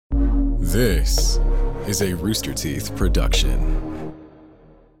This is a Rooster Teeth production.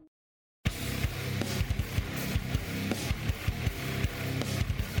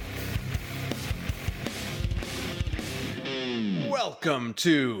 Welcome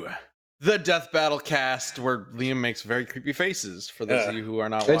to the Death Battle Cast, where Liam makes very creepy faces. For those of you who are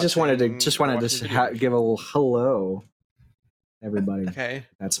not watching, I just wanted to give a little hello, everybody. Okay,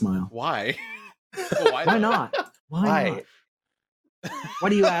 that smile. why? Well, Why not? Why not? Why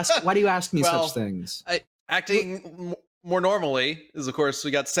do you ask me such things? Acting more normally is, of course,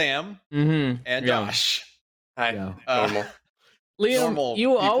 we got Sam and Josh. Hi. Yeah. Normal. Liam, Normal you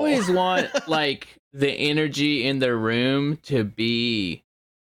people. always want like the energy in the room to be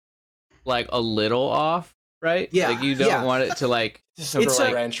like a little off, right? Yeah, Like you don't want it to like Just It's throw a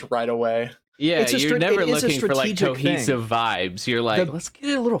like- wrench right away. you're never it is a looking for like strategic cohesive vibes. You're like, The- let's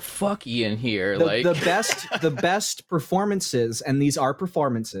get a little fucky in here. The best performances, and these are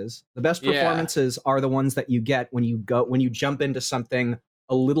performances. The best Yeah. performances are the ones that you get when you jump into something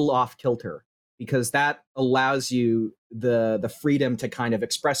a little off kilter, because that allows you the freedom to kind of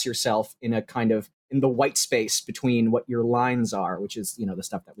express yourself in the white space between what your lines are, which is, the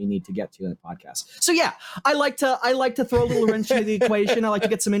stuff that we need to get to in the podcast. So yeah, I like to throw a little wrench into the equation. I like to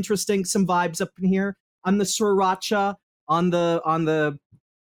get some vibes up in here. I'm the sriracha on the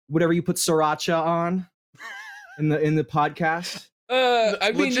whatever you put sriracha on in the podcast.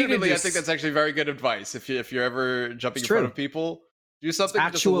 I mean, Legitimately, I think that's actually very good advice. If you're ever jumping in front of people, do something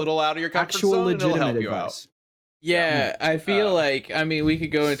just a little out of your comfort zone, and it'll help you out. Yeah, I feel like, I mean, we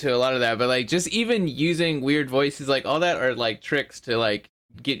could go into a lot of that, but like just even using weird voices, like all that are like tricks to like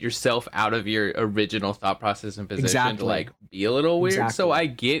get yourself out of your original thought process and position to like be a little weird. Exactly. So I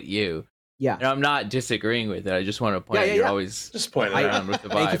get you. Yeah. And I'm not disagreeing with it. I just want to point out Yeah. you're always Just point it around out. with the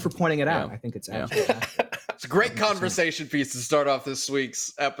vibe. Thank you for pointing it out. Yeah. I think it's Yeah. absolutely It's a great conversation piece to start off this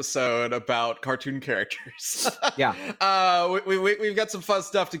week's episode about cartoon characters. Yeah. We've got some fun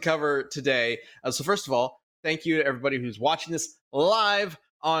stuff to cover today. So first of all, thank you to everybody who's watching this live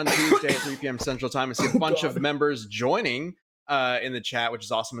on Tuesday at 3 p.m. Central Time. I see a bunch of members joining in the chat, which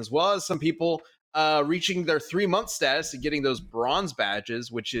is awesome, as well as some people reaching their 3-month status and getting those bronze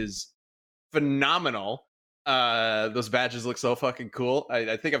badges, which is phenomenal. Those badges look so fucking cool.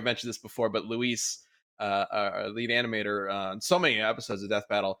 I think I've mentioned this before, but Luis, our lead animator on so many episodes of Death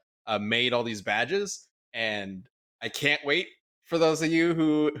Battle, made all these badges, and I can't wait for those of you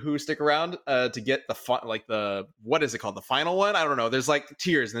who stick around to get the what is it called, the final one? I don't know. There's like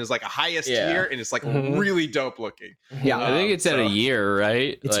tiers, and there's like a highest tier, and it's like really dope looking. Yeah. I think it's at a year,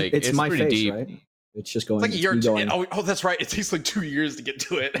 right? It's my pretty face, deep. right? It's just going. It's like a year. going. Oh, that's right. It takes like 2 years to get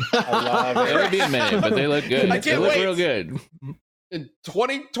to it. I love it. It'll be a minute, but they look good. I can't they look wait. real good. In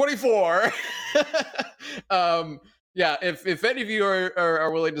 2024. Yeah, if any of you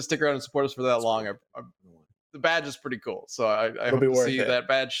are willing to stick around and support us for that long, the badge is pretty cool. So I hope be to worth see it. that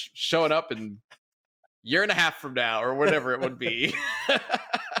badge showing up in a year and a half from now, or whatever it would be.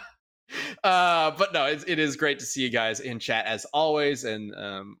 But no, it is great to see you guys in chat as always, and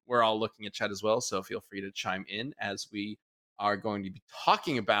we're all looking at chat as well, so feel free to chime in as we are going to be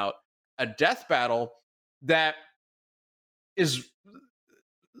talking about a death battle that is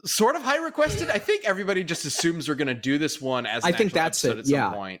sort of high requested. I think everybody just assumes we're going to do this one as an I think actual that's episode it, at some yeah.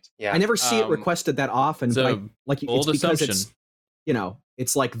 point. Yeah. I never see it Um, requested that often. it's a Like bold it's because assumption.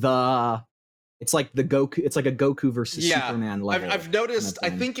 it's like the Goku. It's like a Goku versus Yeah, Superman level. I've noticed. I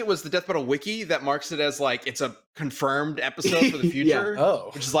thing. think it was the Death Battle wiki that marks it as like it's a confirmed episode for the future. Oh.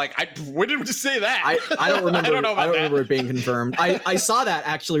 Which is like, when did we say that? I don't remember. I don't know about that. remember it being confirmed. I saw that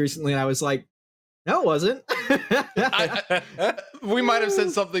actually recently, and I was like, no, it wasn't. We might have said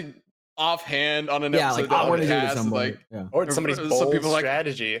something offhand on an Yeah, episode. like I of want to do the it at cast, some point. like, Yeah. Or it's somebody's Some bold people like-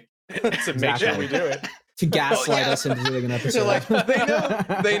 strategy to make sure Exactly. we do it. To gaslight yeah. us into doing an They're episode. like,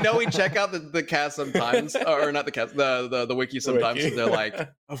 they know we check out the cast sometimes, or not the cast, the wiki sometimes. wiki. And they're like,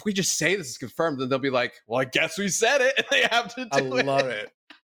 if we just say this is confirmed, then they'll be like, well, I guess we said it, and they have to do I it. love it.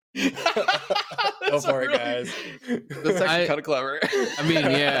 Go That's for it, really- guys. That's actually kind of clever. I mean,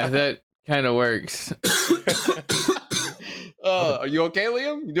 yeah, that kind of works. Are you okay,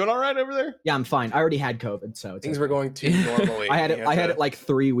 Liam? You doing all right over there? Yeah, I'm fine. I already had COVID, so it's Things okay. were going too normally. I had it. You I have had to- it like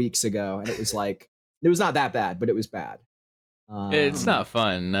 3 weeks ago, and it was not that bad, but it was bad. It's not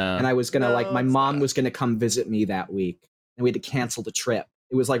fun. No. And I was gonna No, my it's mom not. was gonna come visit me that week, and we had to cancel the trip.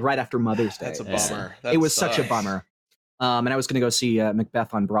 It was like right after Mother's Day. That's a Yeah. bummer. It was such a bummer. And I was gonna go see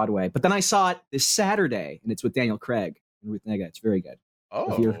Macbeth on Broadway, but then I saw it this Saturday, and it's with Daniel Craig and Ruth Negga. It's very good.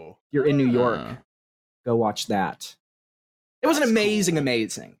 Oh, If you're in New York, Uh. go watch that. It was an That's amazing, cool.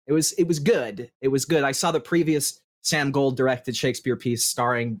 amazing. It was good. It was good. I saw the previous Sam Gold directed Shakespeare piece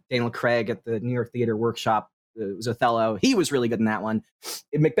starring Daniel Craig at the New York Theater Workshop. It was Othello. He was really good in that one.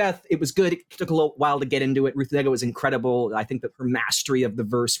 In Macbeth, it was good. It took a little while to get into it. Ruth Negga was incredible. I think that her mastery of the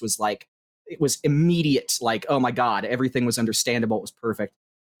verse was like, it was immediate. Like, oh my God, everything was understandable. It was perfect.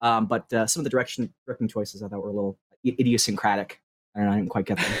 But some of the directing choices I thought were a little idiosyncratic. I don't know, I didn't quite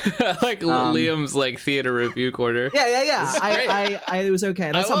get that. Like Liam's like theater review quarter. Yeah. I it was okay.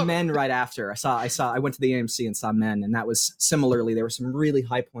 And I saw love Men right after. I went to the AMC and saw Men, and that was similarly. There were some really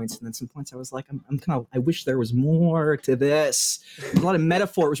high points, and then some points I was like, I'm kind of. I wish there was more to this. There's a lot of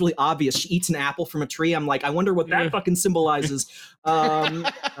metaphor. It was really obvious. She eats an apple from a tree. I'm like, I wonder what that fucking symbolizes. Stop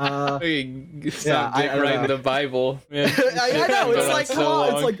writing the Bible. Man. I know. It's like, come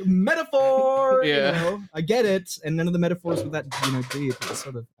on, it's like metaphor. Yeah. I get it, and none of the metaphors with that, deep. It's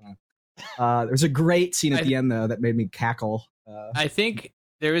sort of. There's a great scene at the end though that made me cackle. I think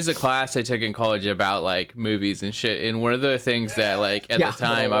there is a class I took in college about like movies and shit, and one of the things that like at the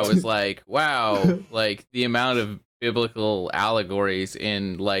time I was like, wow, like the amount of biblical allegories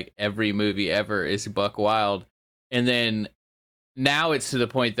in like every movie ever is buck wild. And then now it's to the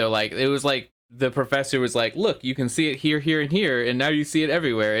point though, like it was like the professor was like, look, you can see it here, here, and here, and now you see it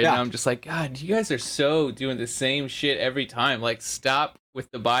everywhere. And I'm just like, God, you guys are so doing the same shit every time. Like, stop with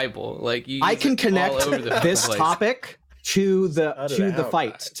the Bible. Like, I can connect this place. topic to the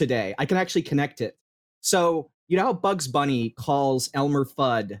fight today. I can actually connect it. So you know how Bugs Bunny calls Elmer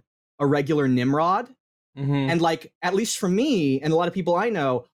Fudd a regular Nimrod? Mm-hmm. And like, at least for me and a lot of people I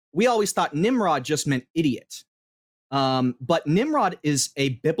know, we always thought Nimrod just meant idiot. But Nimrod is a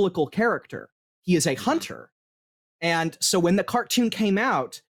biblical character. He is a hunter. And so when the cartoon came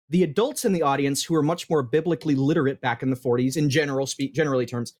out, the adults in the audience who were much more biblically literate back in the 40s, in generally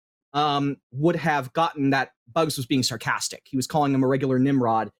terms, would have gotten that Bugs was being sarcastic. He was calling him a regular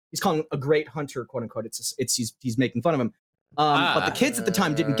Nimrod. He's calling him a great hunter, quote unquote. He's making fun of him. But the kids at the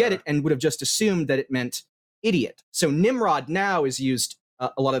time didn't get it and would have just assumed that it meant idiot. So Nimrod now is used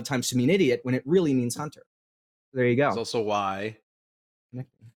a lot of times to mean idiot when it really means hunter. There you go. That's also why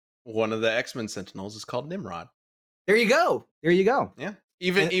one of the X-Men Sentinels is called Nimrod. There you go. Yeah.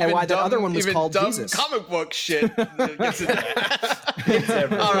 Even why dumb, that other one was even called dumb Jesus. comic book shit gets into that.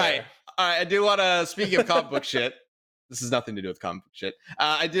 All right. I do want to, speaking of comic book shit, this has nothing to do with comic book shit.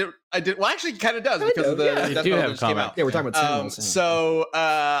 I did. Well, actually, it kind of does because of the Death Metal that just came out. Yeah, we're talking about Sentinels. So,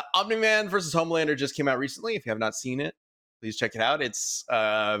 Omni-Man versus Homelander just came out recently. If you have not seen it, please check it out. It's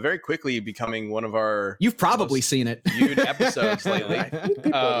very quickly becoming one of our You've probably seen it. viewed episodes lately.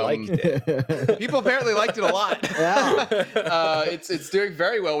 People liked it. People apparently liked it a lot. Yeah. It's doing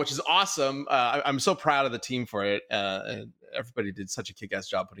very well, which is awesome. I'm so proud of the team for it. Everybody did such a kick-ass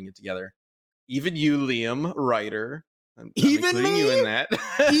job putting it together. Even you, Liam, writer. I'm Even including me? you in that.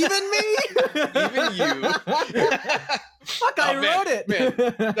 Even me? Even you. Fuck, I wrote it. Man,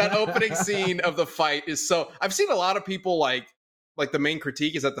 that opening scene of the fight is so. I've seen a lot of people like the main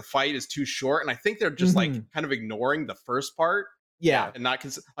critique is that the fight is too short, and I think they're just like kind of ignoring the first part. Yeah, and not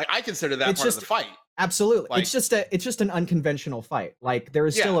like I consider that It's part just- of the fight. absolutely. Like- it's just an unconventional fight. Like there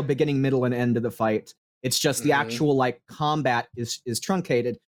is still Yeah. a beginning, middle, and end to the fight. It's just the Mhm. actual like combat is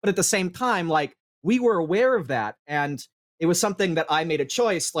truncated. But at the same time, like we were aware of that, and it was something that I made a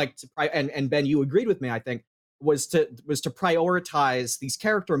choice, like and Ben, you agreed with me, I think, was to prioritize these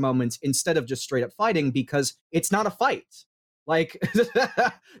character moments instead of just straight up fighting because it's not a fight. Like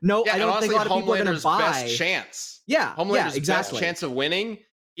no, Yeah, I and don't honestly, think a lot of people are going to Homelander's buy. best chance. Yeah, Homelander's exactly. best chance of winning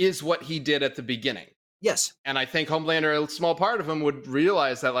is what he did at the beginning. Yes, And I think Homelander, a small part of him, would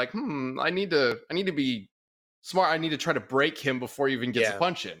realize that, like, I need to be smart. I need to try to break him before he even gets a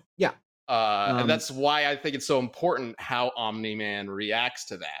punch in. Yeah. And that's why I think it's so important how Omni-Man reacts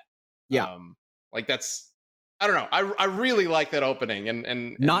to that. Yeah. Like that's, I don't know. I really like that opening,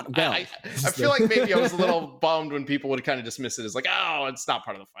 and Not well. I feel like maybe I was a little bummed when people would kind of dismiss it as like, oh, it's not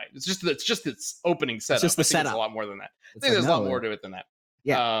part of the fight. It's just its opening setup. just the I think setup. It's a lot more than that. I It's think like, there's a lot no, more to it than that.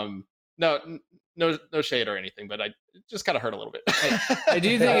 Yeah. No shade or anything, but it just kind of hurt a little bit. I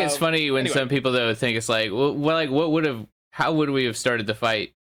do think it's funny when anyway. some people though think it's like, how would we have started the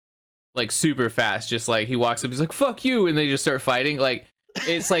fight like super fast? Just like he walks up, he's like, "Fuck you," and they just start fighting. Like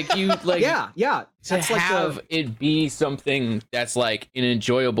it's like you like yeah. to That's like have it be something that's like an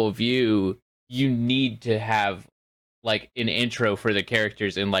enjoyable view. You need to have like an intro for the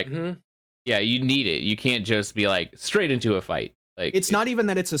characters and like yeah, you need it. You can't just be like straight into a fight. Like It's not even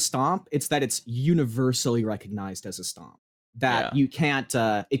that it's a stomp, it's that it's universally recognized as a stomp. That you can't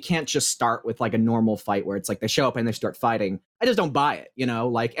it can't just start with like a normal fight where it's like they show up and they start fighting. I just don't buy it,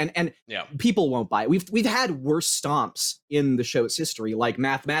 like and Yeah. people won't buy it. We've had worse stomps in the show's history, like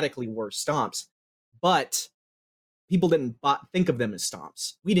mathematically worse stomps. But people didn't think of them as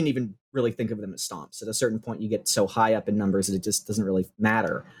stomps. We didn't even really think of them as stomps. At a certain point, you get so high up in numbers that it just doesn't really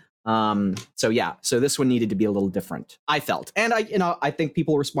matter. So this one needed to be a little different, I felt, and I think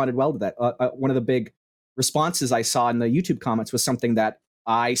people responded well to that. One of the big responses I saw in the YouTube comments was something that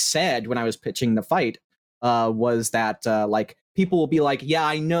I said when I was pitching the fight, was that like people will be like, yeah,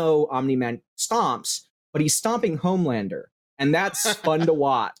 I know Omni-Man stomps, but he's stomping Homelander, and that's fun to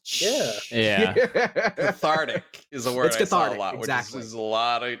watch. Yeah. Cathartic is a word It's I saw a cathartic, lot, exactly. which is a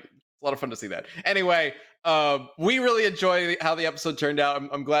lot of fun to see that. Anyway, we really enjoy how the episode turned out.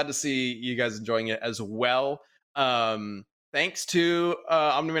 I'm glad to see you guys enjoying it as well. Thanks to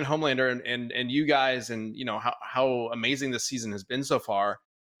Omni-Man Homelander and you guys, and you know how amazing this season has been so far.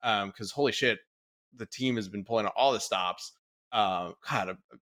 Because holy shit, the team has been pulling out all the stops. God,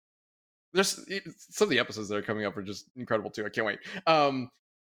 there's some of the episodes that are coming up are just incredible too. I can't wait.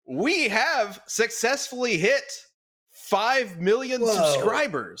 We have successfully hit 5 million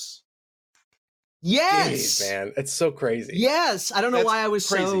subscribers. Yes, Jeez, man, it's so crazy. Yes, I don't know That's why I was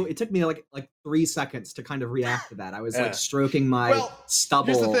crazy. so. It took me like 3 seconds to kind of react to that. I was like stroking my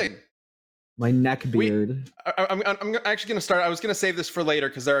stubble, Here's the thing. my neck beard. I'm actually going to start. I was going to save this for later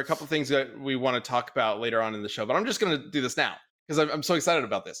because there are a couple things that we want to talk about later on in the show, but I'm just going to do this now because I'm so excited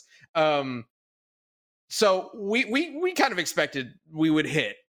about this. So we kind of expected we would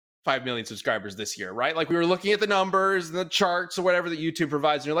hit 5 million subscribers this year, right? Like we were looking at the numbers and the charts or whatever that YouTube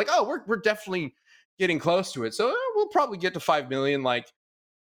provides, and you're like, oh, we're definitely getting close to it. So we'll probably get to 5 million like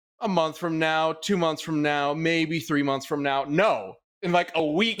a month from now, 2 months from now, maybe 3 months from now. No. In like a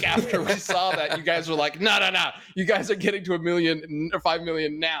week after we saw that, you guys were like, no. You guys are getting to 1 million or 5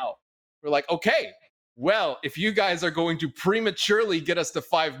 million now. We're like, okay, well, if you guys are going to prematurely get us to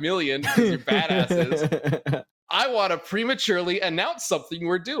 5 million because you're badasses, I want to prematurely announce something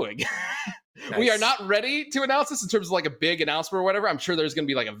we're doing. Nice. We are not ready to announce this in terms of like a big announcement or whatever. I'm sure there's going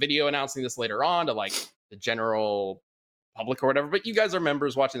to be like a video announcing this later on to like the general public or whatever. But you guys are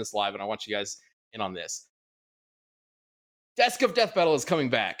members watching this live, and I want you guys in on this. Desk of Death Battle is coming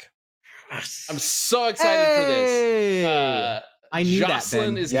back. I'm so excited for this. I knew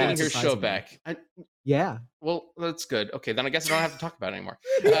Jocelyn that, is Ben. getting her That's show surprising. back. Yeah. Well, that's good. Okay, then I guess I don't have to talk about it anymore.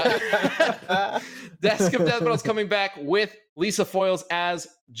 Desk of Death Battle is coming back with Lisa Foyles as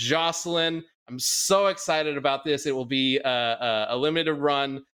Jocelyn. I'm so excited about this. It will be a limited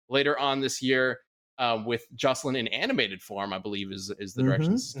run later on this year with Jocelyn in animated form, I believe is the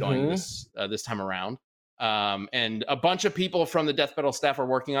direction it's going this time around. And a bunch of people from the Death Battle staff are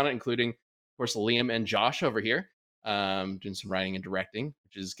working on it, including, of course, Liam and Josh over here, doing some writing and directing,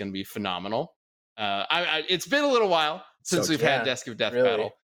 which is going to be phenomenal. It's been a little while since we've had Desk of Death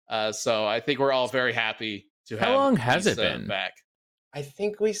Battle, so I think we're all very happy to have. How long has Lisa it been back? I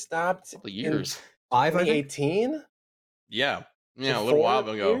think we stopped A couple of years. 2018. Yeah, So a little 4 while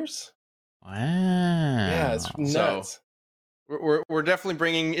ago. years? Wow. Yeah, it's nuts. We're definitely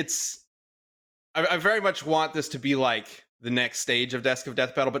bringing I very much want this to be like the next stage of Desk of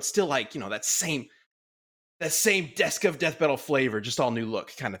Death Battle, but still like, that same Desk of Death Battle flavor, just all new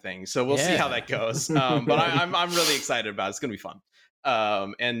look kind of thing. So we'll see how that goes. But I'm really excited about it. It's gonna be fun.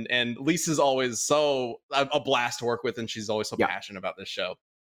 And Lisa's always so a blast to work with, and she's always so passionate about this show.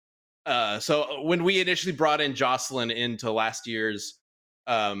 So when we initially brought in Jocelyn into last year's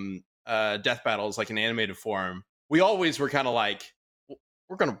Death Battles, like in animated form, we always were kind of like,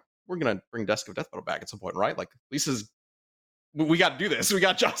 we're gonna bring Desk of Death Battle back at some point, right? Like we got to do this. We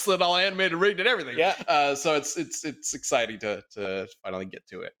got Jocelyn all animated, rigged, and everything. Yeah. So it's exciting to finally get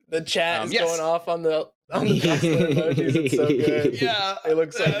to it. The chat is yes. going off on the Jocelyn emojis. It's so good. Yeah, It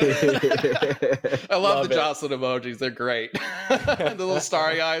looks so good. I love the it. Jocelyn emojis. They're great. The little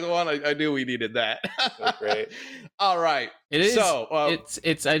starry eyed one. I knew we needed that. So great. All right. It is. So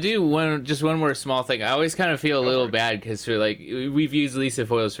it's. I do one more small thing. I always kind of feel a little bad because we've used Lisa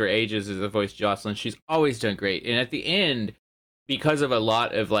Foyles for ages as a voice Jocelyn. She's always done great, and at the end, because of a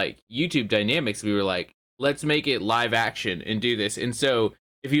lot of like YouTube dynamics, we were like, let's make it live action and do this. And so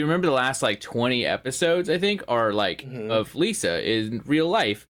if you remember the last like 20 episodes, I think, are like of Lisa in real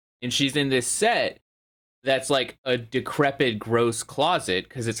life, and she's in this set that's like a decrepit, gross closet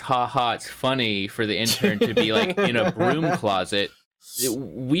because it's it's funny for the intern to be like in a broom closet.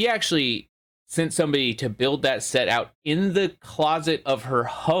 We actually sent somebody to build that set out in the closet of her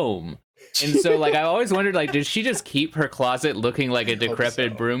home. And so, like, I always wondered, like, did she just keep her closet looking like a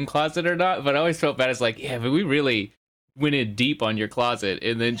decrepit broom closet or not? But I always felt bad. It's like, yeah, but we really went in deep on your closet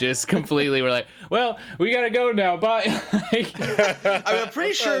and then just completely were like, well, we gotta go now, bye. I'm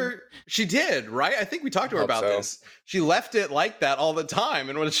pretty sure she did, right? I think we talked to her about this. She left it like that all the time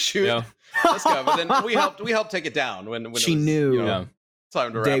and was shooting. Let's go. But then we helped take it down when She it was, knew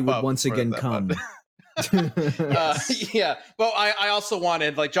time to wrap day would up once for again that, come. Yeah, but I also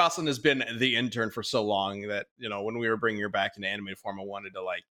wanted, like, Jocelyn has been the intern for so long that, when we were bringing her back into animated form, I wanted to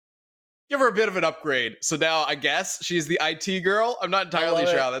like give her a bit of an upgrade. So now I guess she's the IT girl. I'm not entirely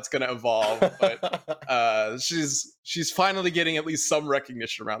sure how that's going to evolve, but she's finally getting at least some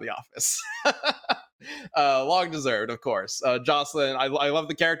recognition around the office. Long deserved, of course. Jocelyn, I love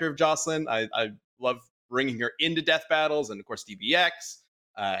the character of Jocelyn. I love bringing her into death battles, and of course DBX,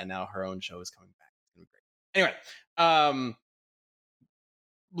 and now her own show is coming back. It's gonna be great. Anyway,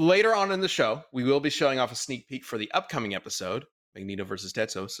 later on in the show, we will be showing off a sneak peek for the upcoming episode, Magneto versus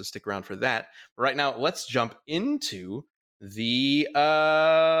Tetsuo, so stick around for that. But right now, let's jump into the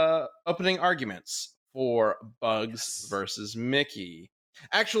opening arguments for Bugs versus Mickey.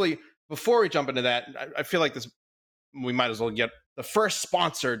 Actually, before we jump into that, I feel like we might as well get the first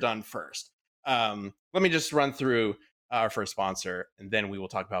sponsor done first. Let me just run through our first sponsor, and then we will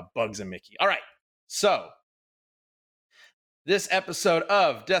talk about Bugs and Mickey. All right, so this episode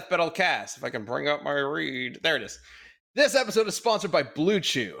of Death Battle Cast, if I can bring up my read, there it is. This episode is sponsored by Blue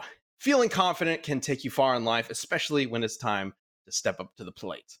Chew. Feeling confident can take you far in life, especially when it's time to step up to the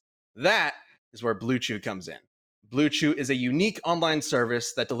plate. That is where Blue Chew comes in. Blue Chew is a unique online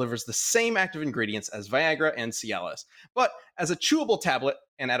service that delivers the same active ingredients as Viagra and Cialis, but as a chewable tablet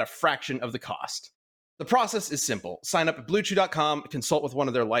and at a fraction of the cost. The process is simple. Sign up at BlueChew.com, consult with one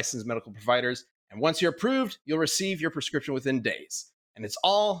of their licensed medical providers, and once you're approved, you'll receive your prescription within days. And it's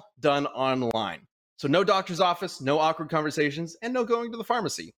all done online. So no doctor's office, no awkward conversations, and no going to the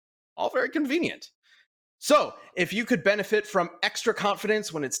pharmacy. All very convenient. So if you could benefit from extra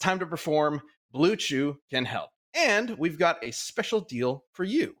confidence when it's time to perform, Blue Chew can help. And we've got a special deal for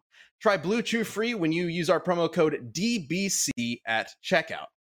you. Try Blue Chew free when you use our promo code DBC at checkout.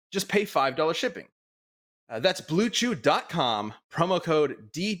 Just pay $5 shipping. That's BlueChew.com, promo code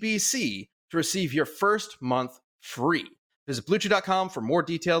DBC to receive your first month free. Visit BlueChew.com for more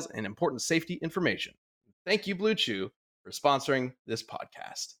details and important safety information. Thank you, Blue Chew, for sponsoring this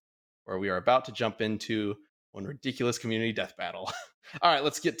podcast, where we are about to jump into one ridiculous community death battle. All right,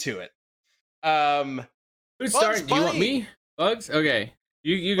 let's get to it. Who's starting? Do you want me? Bugs? Okay.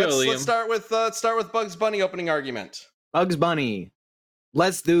 You go, Liam. Let's start with Bugs Bunny opening argument. Bugs Bunny,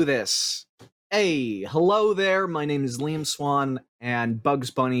 let's do this. Hey, hello there. My name is Liam Swan, and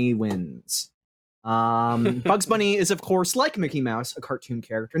Bugs Bunny wins. Bugs Bunny is, of course, like Mickey Mouse, a cartoon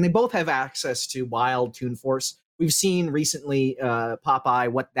character, and they both have access to wild Toon Force. We've seen recently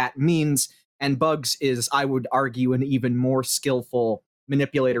Popeye what that means, and Bugs is, I would argue, an even more skillful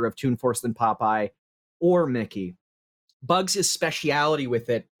manipulator of Toon Force than Popeye or Mickey. Bugs' speciality with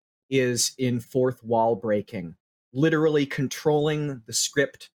it is in fourth wall breaking, literally controlling the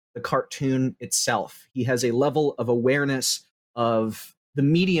script, the cartoon itself. He has a level of awareness of the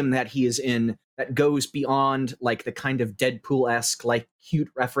medium that he is in that goes beyond like the kind of Deadpool-esque, like cute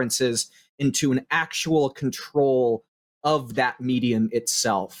references into an actual control of that medium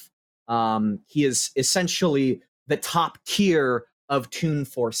itself. He is essentially the top tier of Toon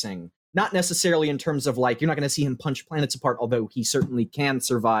Forcing. Not necessarily in terms of like, you're not going to see him punch planets apart, although he certainly can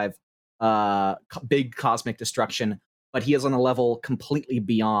survive big cosmic destruction, but he is on a level completely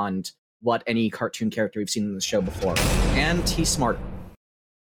beyond what any cartoon character we've seen in the show before. And he's smart.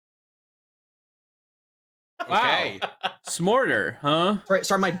 Okay. Wow. Smarter, huh?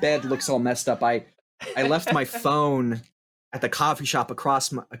 Sorry, my bed looks all messed up. I left my phone at the coffee shop across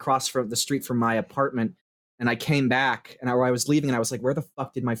from the street from my apartment, and I came back, and I was leaving, and I was like, where the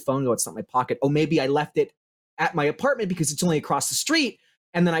fuck did my phone go? It's not in my pocket. Oh, maybe I left it at my apartment because it's only across the street.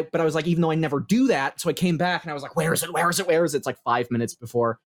 And then but I was like, even though I never do that, so I came back, and I was like, where is it? Where is it? Where is it? It's like 5 minutes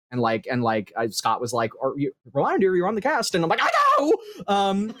before. And Scott was like, "Reminder, you're on the cast," and I'm like, "I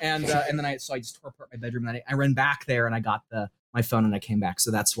know." And then I just tore apart my bedroom. And I ran back there, and I got my phone, and I came back.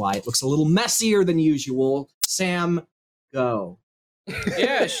 So that's why it looks a little messier than usual. Sam, go.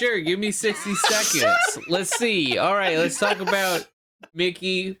 Yeah, sure. Give me 60 seconds. Let's see. All right, let's talk about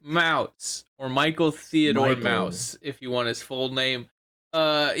Mickey Mouse, or Michael Theodore Mouse, if you want his full name.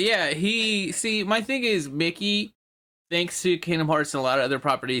 My thing is Mickey, thanks to Kingdom Hearts and a lot of other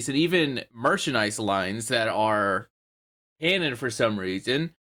properties, and even merchandise lines that are canon for some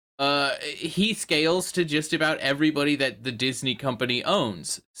reason, he scales to just about everybody that the Disney company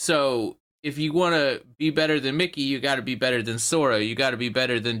owns. So if you want to be better than Mickey, you got to be better than Sora. You got to be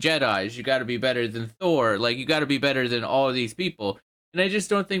better than Jedis. You got to be better than Thor. Like, you got to be better than all of these people. And I just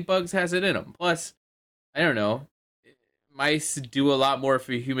don't think Bugs has it in him. Plus, I don't know. Mice do a lot more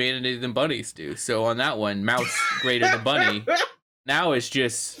for humanity than bunnies do. So on that one, mouse greater than bunny. Now it's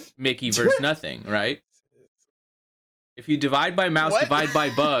just Mickey versus nothing, right? If you divide by mouse, divide by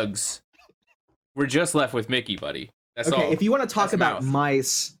bugs, we're just left with Mickey, buddy. That's all. If you want to talk about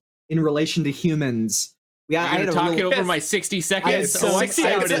mice in relation to humans, I had to talk it over my 60 seconds.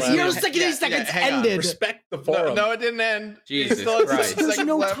 Your 60 seconds ended. Respect the forum. No, it didn't end. Jesus Christ. There's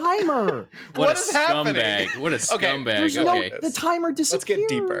no timer. What a scumbag. What a scumbag. The timer disappeared. Let's get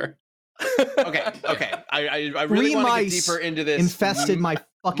deeper. Okay. I really want to get deeper into this. Infested my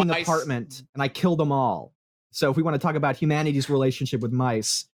fucking apartment, and I killed them all. So if we want to talk about humanity's relationship with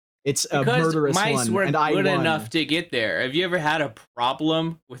mice, it's a murderous one. Mice were and I good won. enough to get there. Have you ever had a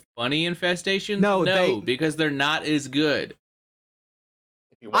problem with bunny infestations? No, because they're not as good.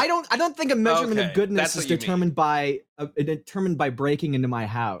 I don't think a measurement of goodness is determined by breaking into my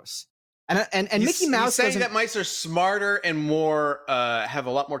house. And Mickey Mouse saying that mice are smarter and more have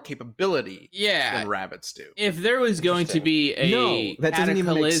a lot more capability than rabbits do. If there was going to be a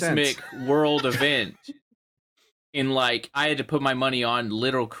cataclysmic world event, in like I had to put my money on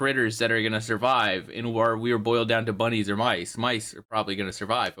little critters that are gonna survive, and where we were boiled down to bunnies or mice. Mice are probably gonna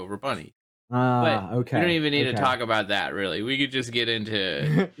survive over bunny. But okay. We don't even need to talk about that, really. We could just get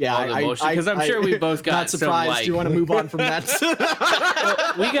into all the bullshit, because I'm sure we both got not surprised. some, like... Do you want to move on from that?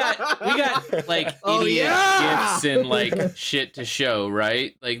 we got like idiot gifts and like shit to show,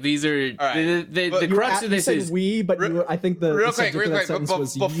 right? Like these are the crux of this is I think the real quick.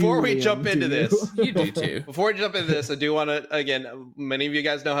 Before we jump into this, you do too. Before we jump into this, I do want to again. Many of you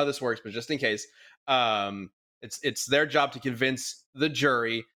guys know how this works, but just in case, it's their job to convince the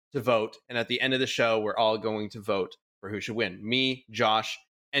jury to vote, and at the end of the show we're all going to vote for who should win. Me, Josh,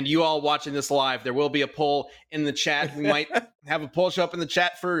 and you all watching this live. There will be a poll in the chat. We might have a poll show up in the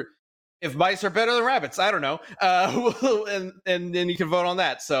chat for if mice are better than rabbits. I don't know, and then you can vote on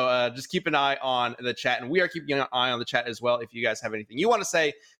that. So just keep an eye on the chat, and we are keeping an eye on the chat as well. If you guys have anything you want to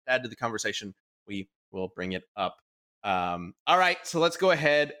say to add to the conversation, we will bring it up. All right, so let's go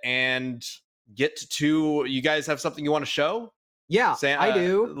ahead and get to, you guys have something you want to show? Yeah, I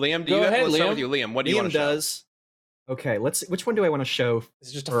do. Liam, do you have? Let's start with you, Liam. What do you want to show? Does. Okay, which one do I want to show?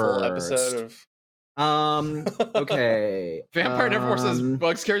 It's just a full episode of. Okay. Vampire Nevermore says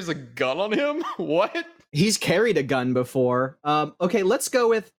Bugs carries a gun on him. What? He's carried a gun before. Okay, let's go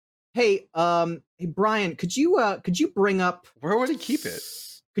with. Hey, Brian, could you bring up? Where would he keep it?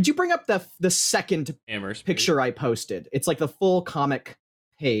 Could you bring up the second picture I posted? It's like the full comic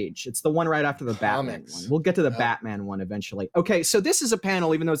page. It's the one right after the Batman one. We'll get to the Batman one eventually. Okay, so this is a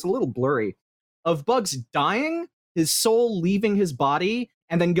panel, even though it's a little blurry, of Bugs dying, his soul leaving his body,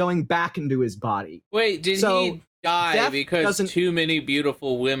 and then going back into his body. Wait, did he die because too many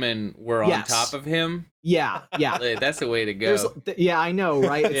beautiful women were on top of him? Yeah. That's the way to go. Yeah, I know,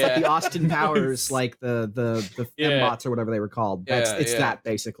 right? It's like the Austin Powers, like the fembots or whatever they were called. It's that,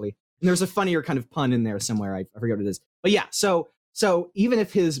 basically. And there's a funnier kind of pun in there somewhere. I forget what it is. But yeah, so even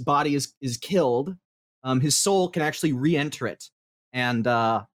if his body is killed, his soul can actually re-enter it and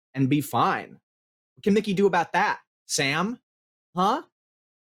be fine. What can Mickey do about that? Sam? Huh?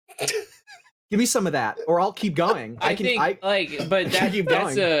 Give me some of that, or I'll keep going. That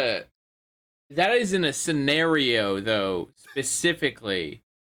is in a scenario though, specifically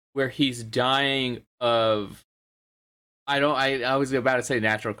where he's dying of. I was about to say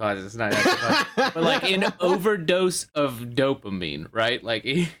natural causes. It's not natural causes, but like an overdose of dopamine, right? Like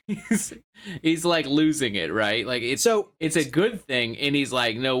he's like losing it, right? Like it's a good thing, and he's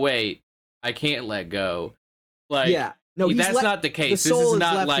like, no, wait, I can't let go. Like, no, that's not the case. This is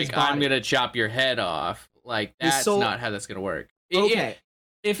not like I'm gonna chop your head off. Like that's not how that's gonna work. Okay,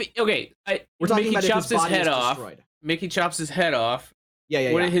 we're talking about chops his head off. Mickey chops his head off.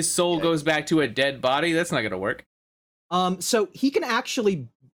 When his soul goes back to a dead body, that's not gonna work. So he can actually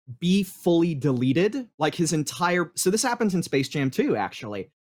be fully deleted, like his entire. So this happens in Space Jam 2, actually.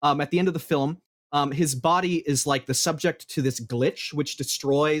 At the end of the film, his body is like the subject to this glitch, which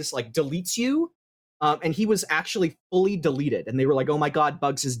destroys, like deletes you. And he was actually fully deleted. And they were like, oh my God,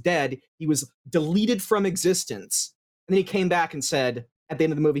 Bugs is dead. He was deleted from existence. And then he came back and said, at the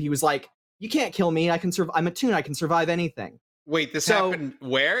end of the movie, he was like, you can't kill me. I'm a tune. I can survive anything. Wait, this happened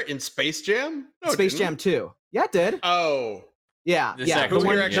where? In Space Jam? No, Space Jam 2. Yeah, it did. Oh. Yeah.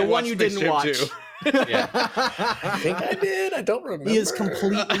 The one you didn't watch. I think I did. I don't remember. He is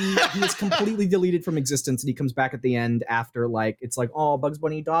completely deleted from existence, and he comes back at the end after, like, it's like, oh, Bugs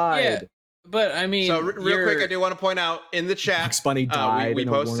Bunny died. But I mean, So real quick, I do want to point out in the chat, Bugs Bunny died. we in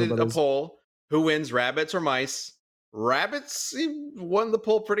a Warner posted a Brothers- poll: who wins, rabbits or mice? Rabbits won the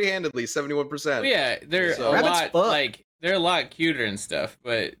poll pretty handedly, 71%. yeah, they're So- a Rabbits lot fuck. like they're a lot cuter and stuff,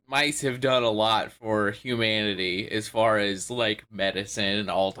 but mice have done a lot for humanity as far as like medicine and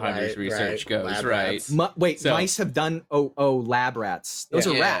Alzheimer's Right, research right. goes, Lab right? rats. Wait, So- mice have done lab rats. Those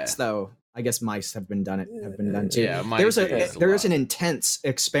are Yeah. rats though. I guess mice have been done too. Yeah, mice There's is there is lot. an intense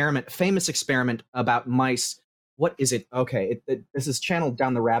experiment, famous experiment about mice. What is it? Okay, this is channeled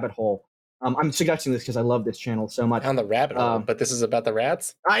down the rabbit hole. I'm suggesting this because I love this channel so much. On the rabbit hole, Um, but this is about the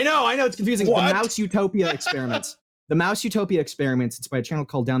rats. I know, it's confusing. What? The Mouse Utopia experiments. The Mouse Utopia experiments. It's by a channel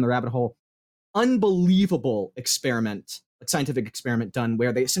called Down the Rabbit Hole. Unbelievable experiment, a scientific experiment done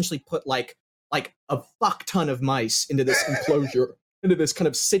where they essentially put like a fuck ton of mice into this enclosure, into this kind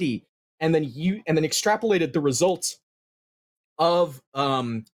of city, and then extrapolated the results of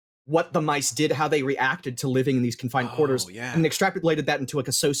what the mice did, how they reacted to living in these confined quarters, yeah. and extrapolated that into like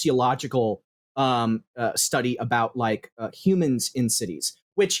a sociological study about like humans in cities,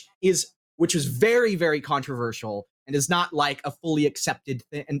 which is very, very controversial and is not like a fully accepted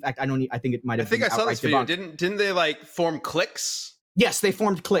thing. In fact, I think it might I have think I been saw this video. outright debunked. Didn't they like form cliques? Yes, they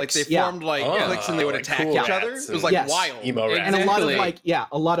formed cliques. Like they yeah. formed like Oh, cliques and they would like attack cool each other. rats It was and like Yes. wild. Emo rats. And a lot of Exactly.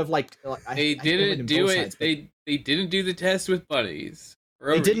 they They didn't do it. They didn't do the test with bunnies.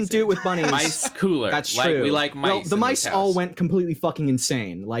 They didn't do it with bunnies. Mice cooler. That's like, true. We like mice. Well, the in mice this all house. went completely fucking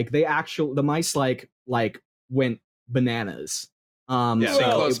insane. Like the mice like went bananas. Yeah, so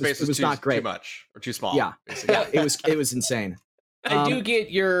enclosed it space was too, not great. too much or too small. Yeah. basically. Yeah, it was insane. I do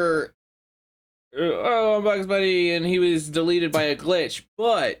get your Bugs Bunny, and he was deleted by a glitch,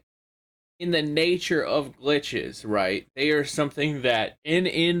 but in the nature of glitches, right? They are something that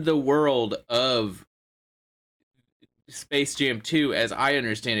in the world of Space Jam 2, as I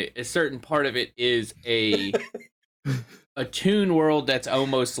understand it, a certain part of it is a toon world that's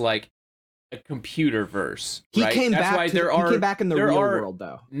almost like a computer verse. He right? came That's back. why He there are came back in the there real are world,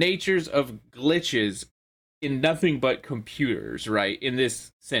 though. natures of glitches in nothing but computers, right? In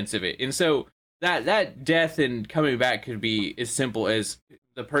this sense of it. And so that death and coming back could be as simple as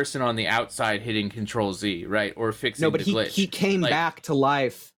the person on the outside hitting Control Z, right? Or fixing No, but the glitch. he came Like- back to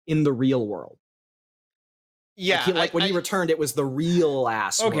life in the real world. Yeah. When he returned, it was the real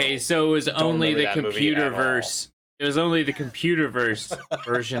ass. Okay, world. so it was Don't only remember the that movie computer at all. verse. It was only the computer verse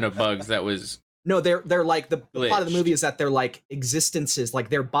version of Bugs that was No, they're like the plot of the Glitched. movie is that they're like existences, like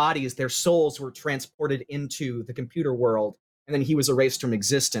their bodies, their souls were transported into the computer world, and then he was erased from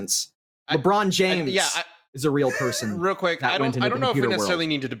existence. LeBron James is a real person. Real quick, that I went don't into the know if we computer necessarily world.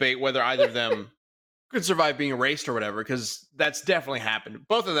 need to debate whether either of them could survive being erased or whatever, because that's definitely happened.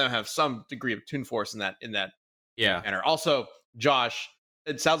 Both of them have some degree of toon force in that yeah. manner. Also, Josh,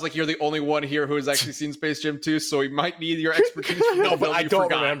 it sounds like you're the only one here who has actually seen Space Jam 2, so we might need your expertise. No, but I don't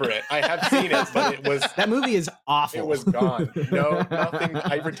remember it. I have seen it, but it was That movie is awful. it was gone. No, nothing.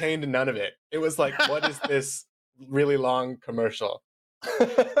 I retained none of it. It was like, what is this really long commercial?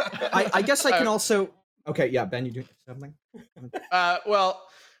 I guess I can also. Okay, yeah, Ben, you doing something? Well,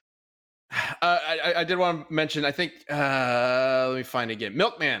 I did want to mention, I think, let me find it again.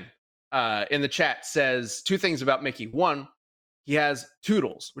 Milkman in the chat says two things about Mickey. One, he has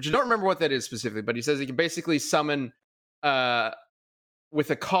Toodles, which I don't remember what that is specifically, but he says he can basically summon with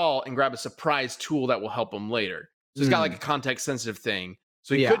a call and grab a surprise tool that will help him later. So he's got like a context sensitive thing.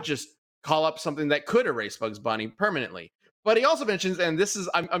 So he Yeah. could just call up something that could erase Bugs Bunny permanently. But he also mentions, and this is,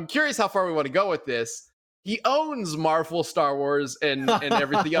 I'm curious how far we want to go with this. He owns Marvel, Star Wars, and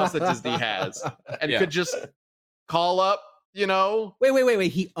everything else that Disney has, and Yeah. could just call up,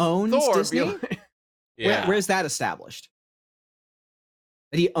 Wait. He owns Thor. Disney. Yeah. Where's that established?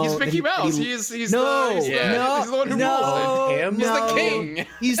 That he He's owns. Mickey Mouse. He's the one who rules it. Him? He's no. the king.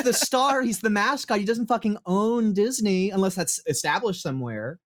 He's the star. He's the mascot. He doesn't fucking own Disney unless that's established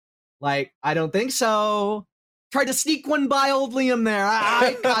somewhere. Like, I don't think so. Tried to sneak one by old Liam there.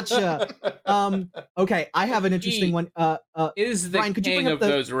 I gotcha. Okay, I have an interesting one. Is the Ryan, could you king bring of up the-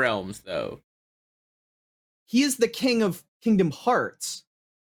 those realms, though. He is the king of Kingdom Hearts,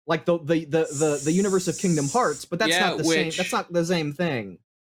 like the universe of Kingdom Hearts. But that's Yeah, not the same. which- That's not the same thing.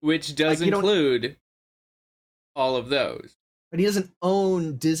 Which does Like, you don't- include all of those. But he doesn't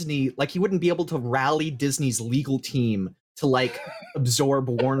own Disney. Like, he wouldn't be able to rally Disney's legal team to like absorb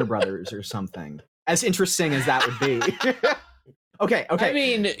Warner Brothers or something. As interesting as that would be. Okay. I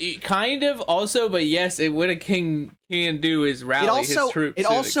mean, kind of also, but yes, what a king can do is rally his troops. It to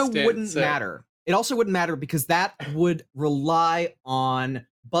an also extent, wouldn't so- matter. It also wouldn't matter because that would rely on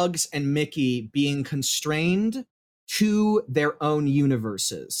Bugs and Mickey being constrained to their own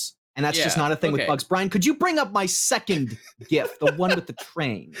universes. And that's just Yeah, not a thing with okay. Bugs. Brian, could you bring up my second GIF, the one with the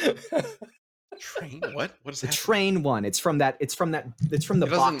train? Train? What? What is The that? train one. It's from the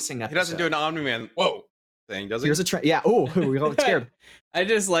boxing episode. He doesn't do an Omni-Man. Whoa. Thing, does he? Here's a train. Yeah. Oh, we got scared. I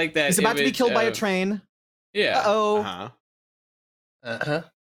just like that. He's about to be image killed by a of- train. Yeah. Uh-oh. Uh-huh. Uh-huh.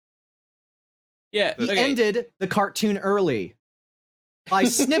 Yeah. He okay. ended the cartoon early by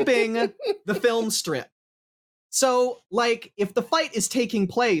snipping the film strip. So, like, if the fight is taking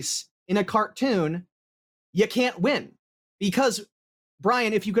place in a cartoon, you can't win. Because,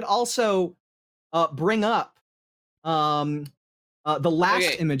 Brian, if you could also bring up the last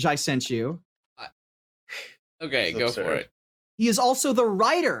Okay. image I sent you, Okay, It's go absurd. for it. he is also the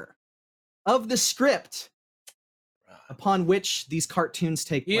writer of the script upon which these cartoons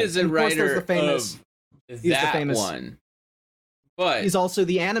take He place. is a And of course, there's writer the famous. of the that famous- one. But He's also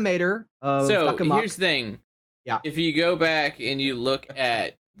the animator of so Duck 'Em Up. here's the thing. Yeah. If you go back and you look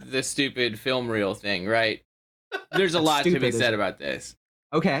at the stupid film reel thing, right? There's a That's lot to stupid, be isn't said it? about this.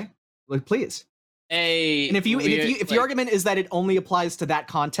 Okay, like, please. A And if the like, argument is that it only applies to that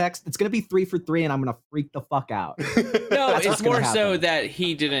context, it's gonna be 3 for 3, and I'm gonna freak the fuck out. no, That's it's what's gonna more so happen. that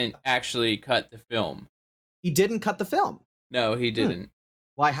he didn't actually cut the film. He didn't cut the film. No, he didn't.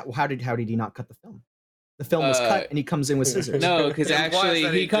 Why? How did he not cut the film? The film was cut, and he comes in with scissors. No, because It implies actually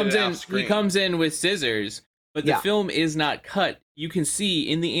that he he comes did it in. off He screen. comes in with scissors, but the Yeah. film is not cut. You can see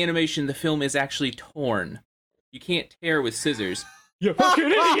in the animation the film is actually torn. You can't tear with scissors. You fucking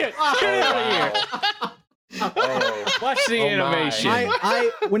idiot! Get out of here! Oh. Watch the Oh my. animation.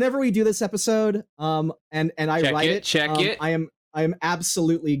 I whenever we do this episode, and I Check write it, it, check it. I am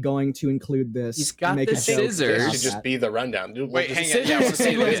absolutely going to include this. He's to got make the a joke scissors. about This should just that. be the rundown. We'll Wait, just hang on. sit Yeah, down I and wanna see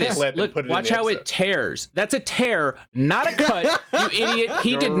see this this. clip and Look, put it watch in the how it episode. tears. That's a tear, not a cut. You idiot!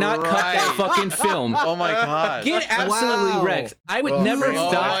 He did not cut that Right. fucking film. Oh my god. Get absolutely Wow. wrecked. I would Oh, never Frank.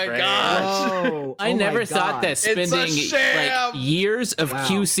 Oh thought. my gosh. Whoa. I Oh never my thought God. that It's a spending sham. like years of Wow.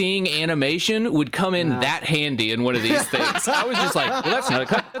 QCing animation would come in Wow. that handy in one of these things. I was just like, well, that's not a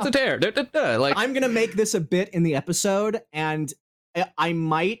cut. That's a tear. Da, da, da. Like, I'm gonna make this a bit in the episode, and I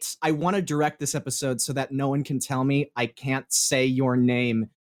want to direct this episode so that no one can tell me I can't say your name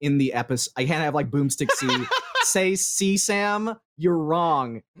in the episode. I can't have like Boomstick C say C Sam. You're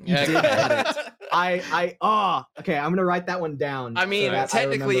wrong. You Yeah. did cut it. Okay. I'm gonna write that one down. I mean, so that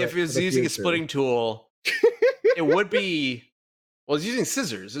technically, remember if he was for the using a future. splitting tool, it would be. Well, he's using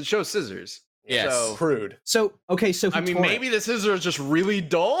scissors. It shows scissors. Yes. So, Crude. So okay, so he I mean, tore it. maybe the scissors are just really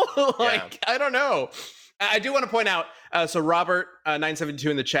dull. Like, I don't know. I do want to point out. So Robert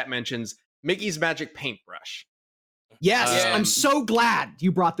 972 in the chat mentions Mickey's Magic Paintbrush. Yes, Um, I'm so glad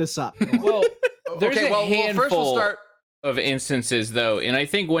you brought this up. well, there's okay, a well, handful first we'll start. of instances though, and I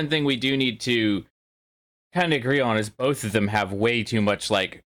think one thing we do need to kind of agree on is both of them have way too much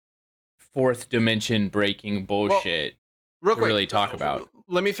like fourth dimension breaking bullshit. Real quick, really talk about.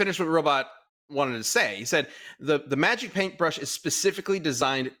 Let me finish what Robot wanted to say. He said the magic paintbrush is specifically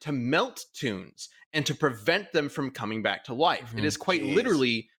designed to melt tunes and to prevent them from coming back to life. It is quite Jeez.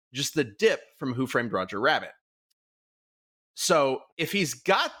 literally just the dip from Who Framed Roger Rabbit. So if he's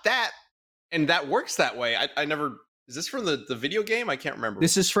got that and that works that way, I never. Is this from the video game? I can't remember.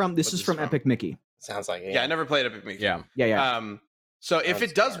 This is from What's this from? Epic Mickey. Sounds like yeah, I never played Epic Mickey. Yeah. Yeah. So if Sounds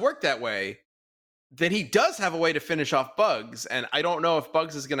it does smart. work that way, then he does have a way to finish off Bugs, and I don't know if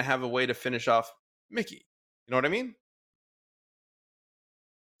Bugs is going to have a way to finish off Mickey. You know what I mean?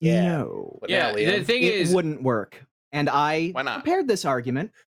 Yeah. No. But Yeah, now, the Liam, thing It is, wouldn't work. And I Why not? prepared this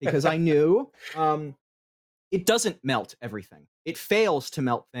argument because I knew it doesn't melt everything. It fails to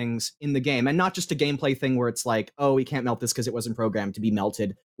melt things in the game. And not just a gameplay thing where it's like, oh, we can't melt this because it wasn't programmed to be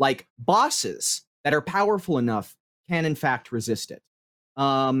melted. Like bosses that are powerful enough can in fact resist it.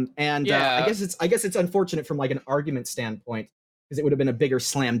 Yeah. I guess it's unfortunate from like an argument standpoint because it would have been a bigger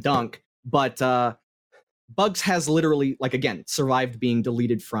slam dunk. But Bugs has literally, like, again, survived being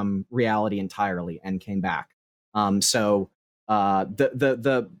deleted from reality entirely and came back. So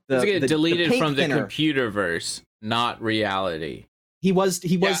the it's get deleted paint from the thinner, computer verse, not reality. he was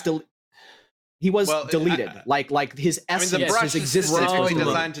Well, deleted. Like his I mean, essence, the Yes, brush his is existence was specifically removed.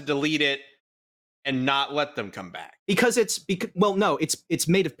 designed to delete it and not let them come back. Because it's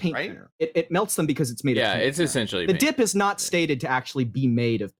made of paint Right? thinner. It melts them because it's made of Yeah, paint it's thinner. essentially The paint. dip is not stated to actually be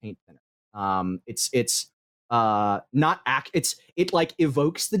made of paint thinner. It like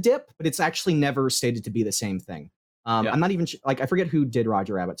evokes the dip, but it's actually never stated to be the same thing. Yeah. I'm not even I forget who did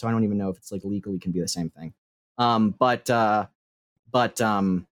Roger Rabbit, so I don't even know if it's like legally can be the same thing.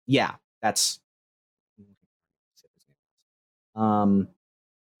 Yeah, that's.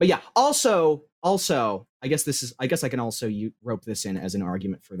 But yeah, also, I guess I can also rope this in as an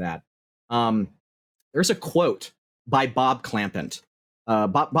argument for that. There's a quote by Bob Clampett.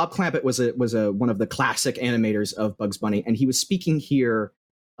 Bob Clampett was one of the classic animators of Bugs Bunny, and he was speaking here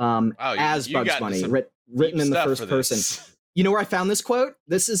as Bugs Bunny, written in the first person. You know where I found this quote?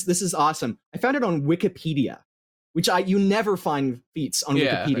 This is awesome. I found it on Wikipedia, which you never find feats on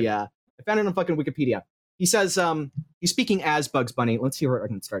Wikipedia. I found it on fucking Wikipedia. He says he's speaking as Bugs Bunny. Let's see where I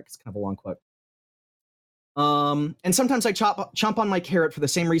can start. It's kind of a long quote. And sometimes I chomp on my carrot for the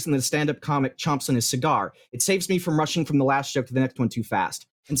same reason that a stand-up comic chomps on his cigar. It saves me from rushing from the last joke to the next one too fast.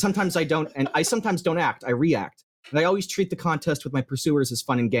 And sometimes I don't, and I sometimes don't act, I react. And I always treat the contest with my pursuers as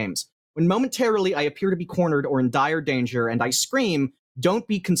fun and games. When momentarily I appear to be cornered or in dire danger and I scream, "Don't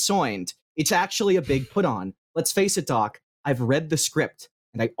be consoined," it's actually a big put-on. Let's face it, Doc, I've read the script,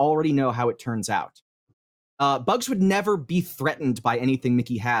 and I already know how it turns out. Bugs would never be threatened by anything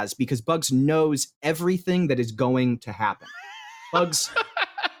Mickey has because Bugs knows everything that is going to happen. Bugs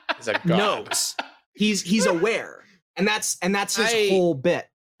knows. He's aware. And that's his whole bit.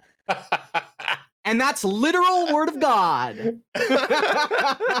 And that's literal word of God.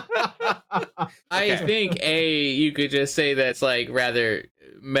 I think you could just say that's like rather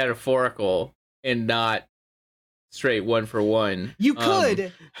metaphorical and not straight one for one. You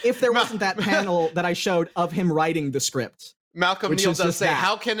could if there wasn't that panel that I showed of him writing the script. Malcolm Neal does say,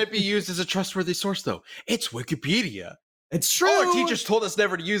 how can it be used as a trustworthy source, though? It's Wikipedia. It's true. Our teachers told us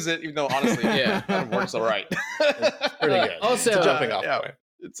never to use it, even though, honestly, it kind of works all right. It's pretty good. Also, it's a jumping off point.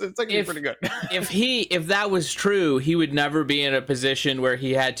 It's actually pretty good. if that was true, he would never be in a position where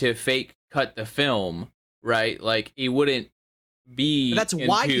he had to fake cut the film, right? Like, he wouldn't be That's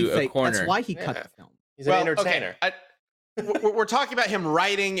why he a corner. That's why he cut the film. He's an entertainer. Okay. We're talking about him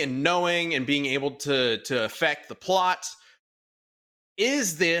writing and knowing and being able to affect the plot.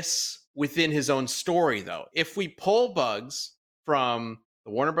 Is this within his own story, though? If we pull Bugs from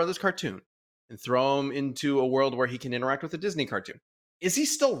the Warner Brothers cartoon and throw him into a world where he can interact with a Disney cartoon, is he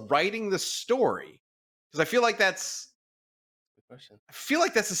still writing the story? Because I feel like that's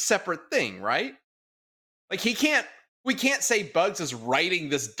a separate thing, right? Like we can't say Bugs is writing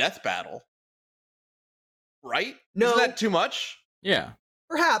this death battle. Right? No. Isn't that too much? Yeah.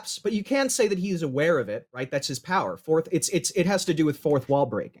 Perhaps, but you can say that he's aware of it, right? That's his power. It has to do with fourth wall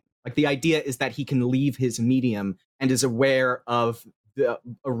breaking. Like, the idea is that he can leave his medium and is aware of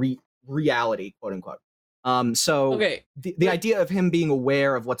reality, quote unquote. The idea of him being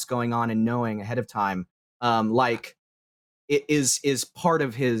aware of what's going on and knowing ahead of time, it is part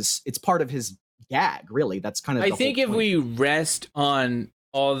of his. It's part of his gag, really. That's kind of. I think if we rest on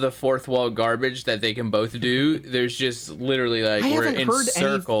all the fourth wall garbage that they can both do, there's just literally like we're in circles. I haven't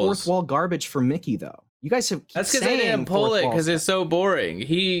heard any fourth wall garbage from Mickey, though. You guys have. That's because they didn't pull it because it's so boring.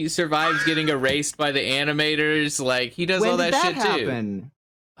 He survives getting erased by the animators. Like, he does all that shit too.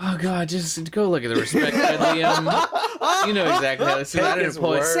 Oh god, just go look at the respect card, Liam. You know exactly how this is. I didn't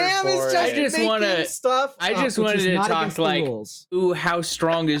pull it. Sam is just making stuff. I just wanted to talk like, ooh, how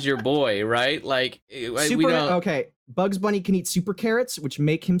strong is your boy, right? Like, we don't. Okay, Bugs Bunny can eat super carrots, which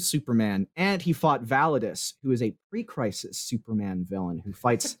make him Superman, and he fought Validus, who is a pre-crisis Superman villain who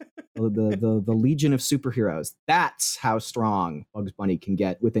fights the Legion of Superheroes. That's how strong Bugs Bunny can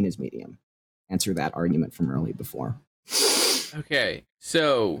get within his medium. Answer that argument from early before. Okay,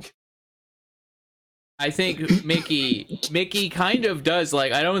 so I think Mickey kind of does,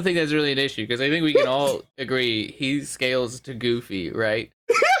 like, I don't think that's really an issue because I think we can all agree he scales to Goofy, right?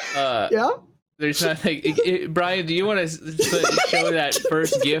 Yeah. There's not like Brian. Do you want to show that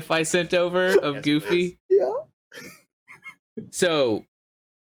first GIF I sent over of Goofy? Yeah. So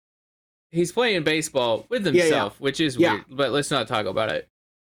he's playing baseball with himself, which is weird. But let's not talk about it.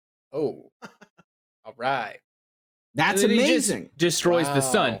 Oh, all right. That's amazing. He just destroys the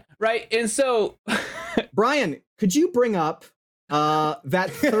sun, right? And so, Brian, could you bring up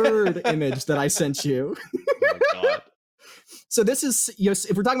that third image that I sent you? Oh my god! So this is,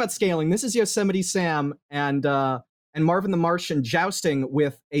 if we're talking about scaling, this is Yosemite Sam and Marvin the Martian jousting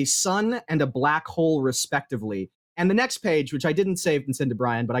with a sun and a black hole, respectively. And the next page, which I didn't save and send to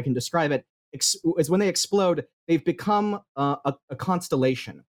Brian, but I can describe it, is when they explode, they've become a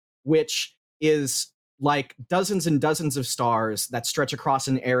constellation, which is like dozens and dozens of stars that stretch across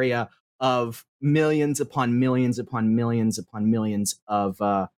an area of millions upon millions upon millions upon millions of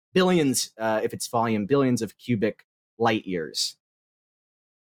billions, if it's volume, billions of cubic light years.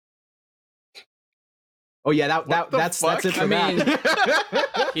 Oh yeah, that's it for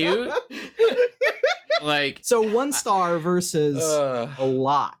that. Cute. Like, so one star versus a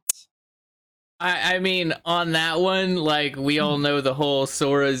lot. I mean, on that one, like, we all know the whole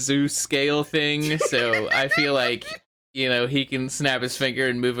Sora Zeus scale thing, so I feel like, you know, he can snap his finger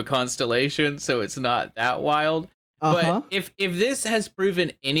and move a constellation, so it's not that wild. But if this has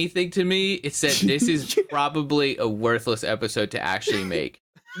proven anything to me, it's that this is probably a worthless episode to actually make.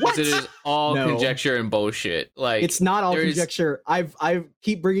 What? Because it is all conjecture and bullshit. Like, it's not all conjecture. I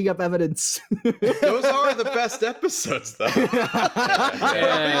keep bringing up evidence. Those are the best episodes, though.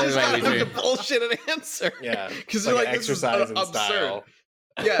 Yeah, Just that might be having true. a bullshit answer. Yeah, because like you're an like, this is exercise in absurd. style.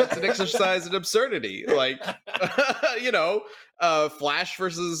 Yeah, it's an exercise in absurdity. Like, you know, Flash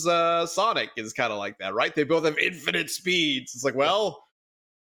versus Sonic is kind of like that, right? They both have infinite speeds. It's like, well,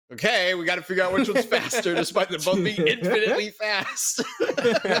 okay, we got to figure out which one's faster, despite them both being infinitely fast.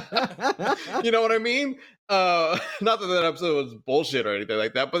 You know what I mean? Not that episode was bullshit or anything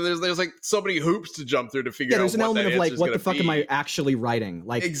like that, but there's like so many hoops to jump through to figure out. There's an what element that of like, answer's what gonna the fuck be. am I actually writing?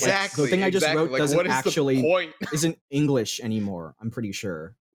 Like, Exactly. the thing I just wrote Like, doesn't what is the actually point? isn't English anymore. I'm pretty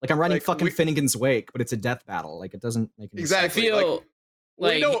sure. Like, I'm writing Like, fucking Finnegan's Wake, but it's a death battle. Like, it doesn't make any Exactly. I feel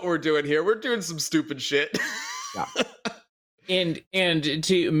we know like- what we're doing here. We're doing some stupid shit. And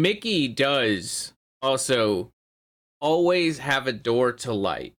to Mickey does also always have a door to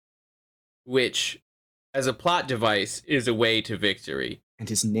light, which as a plot device is a way to victory. And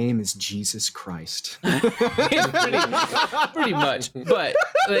his name is Jesus Christ. It's pretty much. But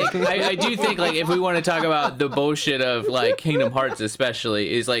like, I do think, like, if we want to talk about the bullshit of like Kingdom Hearts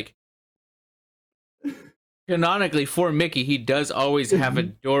especially, is like, canonically for Mickey, he does always have a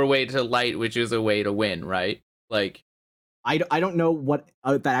doorway to light, which is a way to win, right? Like, I don't know what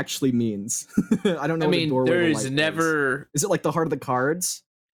that actually means. I don't know. I what a mean, doorway to there's light never. Is it like the heart of the cards?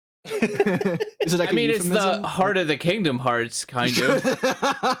 Is it like I mean, it's the heart of the Kingdom Hearts, kind of.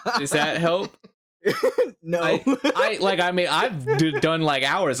 Does that help? No. I've done like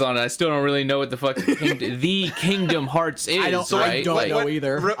hours on it. I still don't really know what the fuck the Kingdom Hearts is. I don't right? know Like,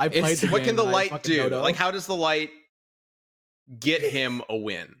 either. I played the What game can the and I light fucking don't do? know. Like, how does the light get him a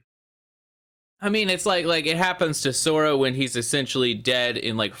win? I mean, it's like it happens to Sora when he's essentially dead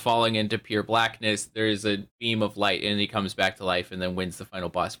and like falling into pure blackness. There's a beam of light and he comes back to life and then wins the final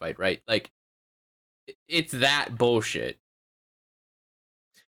boss fight, right? Like, it's that bullshit.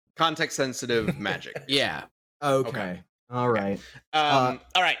 Context sensitive magic. Yeah. Okay. All right. All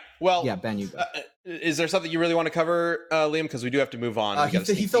right. Well, Yeah, Ben, you go. is there something you really want to cover, Liam? Because we do have to move on. We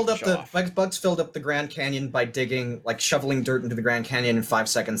gotta He sneak filled peek up show the off. Bugs filled up the Grand Canyon by shoveling dirt into the Grand Canyon in 5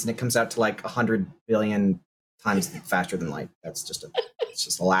 seconds, and it comes out to like 100 billion times faster than light. It's just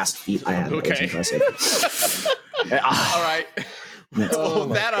the last feat I had. Okay. It's impressive. All right. Oh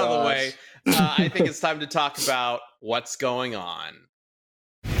With that out of the way, I think it's time to talk about what's going on.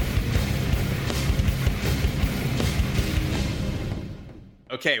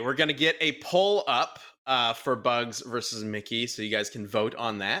 Okay, we're gonna get a poll up for Bugs versus Mickey, so you guys can vote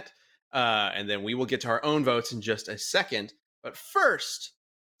on that, and then we will get to our own votes in just a second. But first,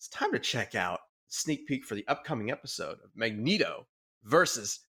 it's time to check out the sneak peek for the upcoming episode of Magneto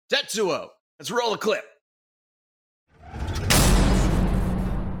versus Tetsuo. Let's roll a clip.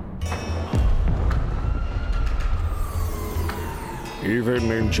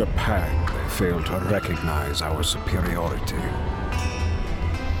 Even in Japan, they fail to recognize our superiority.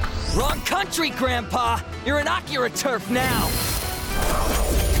 Wrong country, Grandpa! You're in Akira turf now!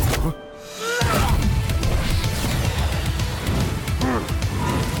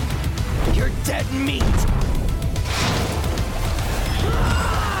 You're dead meat!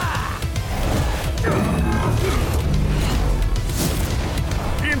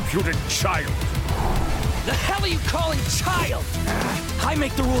 Impudent child! The hell are you calling child? I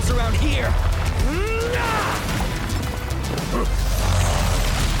make the rules around here!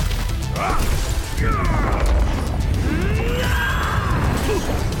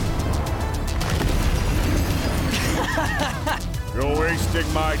 You're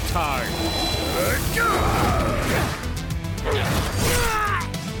wasting my time.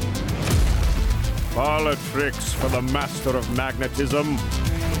 Parlor tricks for the master of magnetism.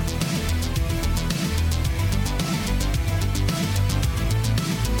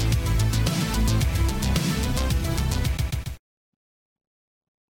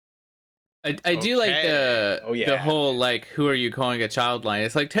 I do like the Oh, yeah. the whole like, who are you calling a child line?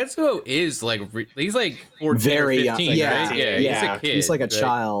 It's like Tetsuo is like he's like 14 Very or young. 15, Yeah, right? yeah, He's yeah. a kid. He's like a right?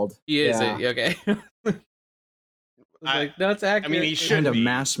 child. He is Yeah. okay. Like, that's I accurate. mean, he should And a be,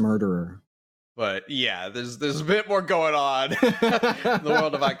 mass murderer. but yeah, there's a bit more going on in the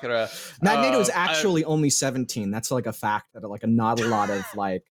world of Akira. Magneto is I- actually only 17. That's like a fact that like not a lot of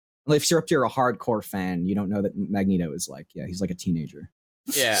like if you're a hardcore fan, you don't know that Magneto is like, yeah, he's like a teenager.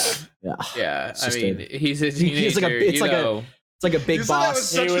 Yeah. It's I just mean, he's a teenager. he's like a- it's you like a- know. It's like a big You said that boss. with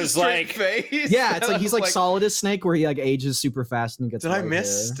such He a was straight like- face. Yeah, it's like I he's was like solid as Snake, where he like ages super fast and gets. Did I white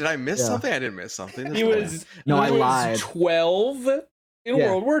miss? hair. Did I miss Yeah. something? I didn't miss something. He was No, he I was lied. 12 in Yeah.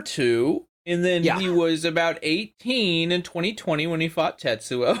 World War II, and then Yeah. he was about 18 in 2020 when he fought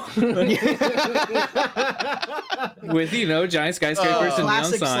Tetsuo with giant skyscrapers and neon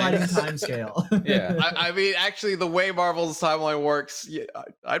Classic sliding signs. time scale. Yeah. I mean, actually, the way Marvel's timeline works, yeah,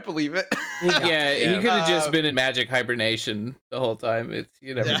 I'd believe it. Yeah, he could have just Um, been in magic hibernation the whole time.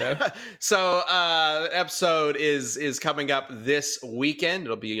 You never know. So, episode is coming up this weekend.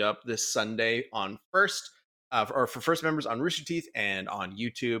 It'll be up this Sunday on First, or for First members on Rooster Teeth and on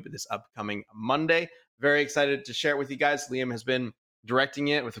YouTube this upcoming Monday. Very excited to share it with you guys. Liam has been directing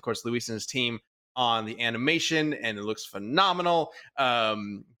it with, of course, Luis and his team on the animation, and it looks phenomenal.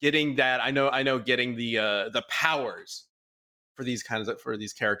 Getting that, I know, getting the powers for these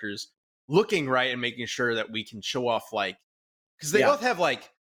characters looking right and making sure that we can show off, like, because they both have, like,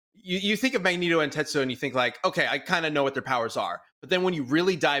 you think of Magneto and Tetsuo and you think, like, okay, I kind of know what their powers are, but then when you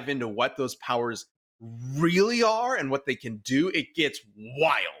really dive into what those powers really are and what they can do, it gets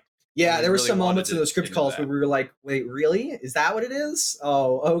wild. Yeah, I there were really some wanted moments in to the script get calls into where we were like, "Wait, really? Is that what it is?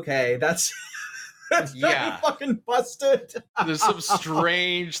 Oh, okay, that's that's Yeah. pretty fucking busted." There's some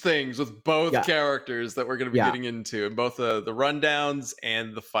strange things with both Yeah. characters that we're going to be Yeah. getting into in both the rundowns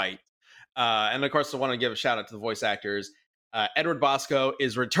and the fight. And of course, I want to give a shout out to the voice actors. Edward Bosco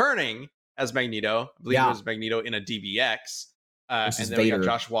is returning as Magneto. I believe Yeah. it was Magneto in a DBX. And This is then we got Vader.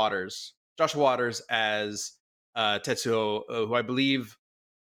 Josh Waters. Josh Waters as Tetsuo, who I believe,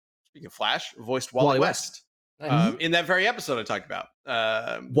 speaking of Flash, voiced Wally Wally West. Nice. In that very episode I talked about.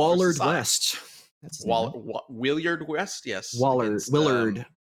 Wallard versus Sonic. West. That's his name. Willard West, yes. Willard.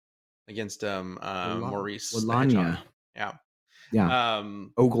 Against Maurice. the Wallania. Hedgehog. Yeah. Yeah.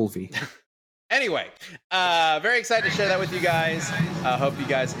 Ogilvy. Anyway, very excited to share that with you guys. Hope you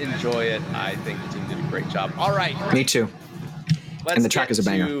guys enjoy it. I think the team did a great job. All right, Me too. let's And the track get is a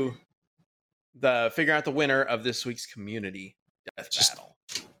banger. to the figuring out the winner of this week's community death battle.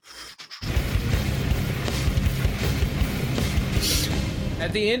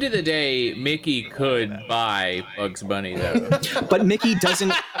 At the end of the day, Mickey could buy Bugs Bunny, though. But Mickey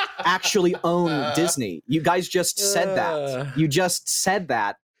doesn't actually own Disney. You guys just said that. You just said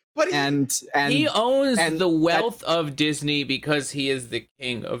that. But And He owns and the wealth of Disney because he is the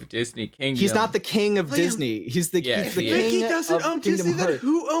king of Disney Kingdom. he's not the king of Liam. Disney. He's the, Yeah, he's the he king Mickey doesn't of own Kingdom Disney. Then Hearts.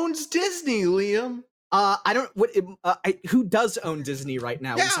 who owns Disney, Liam? I don't. Who does own Disney right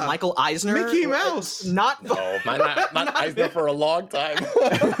now? Is it Yeah. Michael Eisner? Mickey Mouse. Not. No, not Eisner for a long time.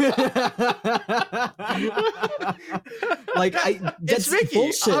 Like that's It's Mickey,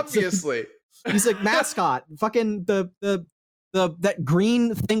 bullshit. obviously. He's like mascot. Fucking the that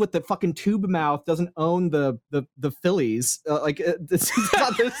green thing with the fucking tube mouth doesn't own the Phillies. This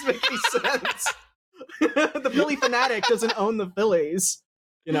doesn't make any sense. The Philly fanatic doesn't own the Phillies.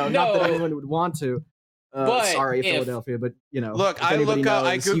 Not that No. anyone would want to. But Sorry, if- Philadelphia, but Look, if I anybody look up,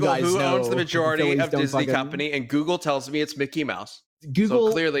 I knows, you Google guys who owns the know majority Phillies of don't Disney fucking- Company, and Google tells me it's Mickey Mouse.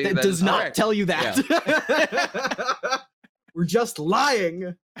 Google clearly that that does is not correct. tell you that. We're just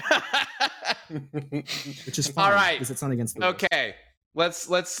lying, which is fine. All right. because it's not against the rules. Okay,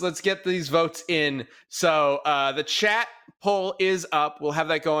 let's get these votes in. So the chat poll is up. We'll have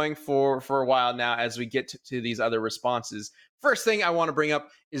that going for a while now as we get to these other responses. First thing I want to bring up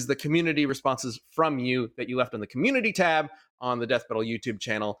is the community responses from you that you left on the community tab on the Death Battle YouTube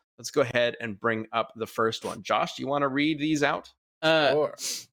channel. Let's go ahead and bring up the first one. Josh, do you want to read these out? Sure.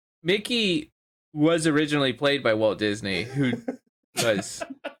 Mickey was originally played by Walt Disney, who was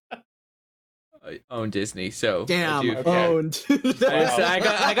owned Disney. So Damn, I do- owned. So I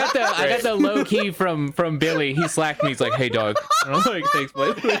got the low key from Billy. He slacked me. He's like, "Hey, dog." And I'm like, "Thanks,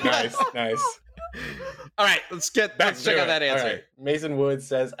 Blake." Nice. All right, let's check out that answer. All right. Mason Woods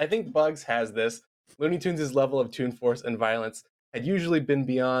says, I think Bugs has this. Looney Tunes' level of Toon Force and violence had usually been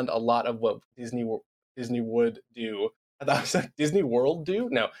beyond a lot of what Disney would do. I thought it was like Disney World do?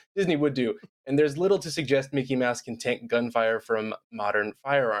 No, Disney would do. And there's little to suggest Mickey Mouse can tank gunfire from modern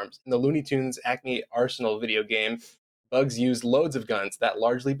firearms. In the Looney Tunes Acme Arsenal video game, Bugs used loads of guns that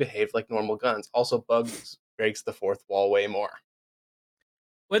largely behaved like normal guns. Also, Bugs breaks the fourth wall way more.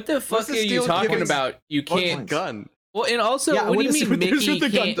 What the fuck the are you steal talking giving about? You What's a can't. gun? Well, and also, Yeah, what do what you is- mean what is Mickey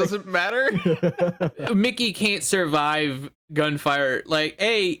with the gun? can't? Doesn't matter. Mickey can't survive gunfire. Like,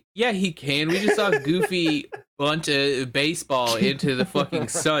 hey, yeah, he can. We just saw Goofy bunt a baseball into the fucking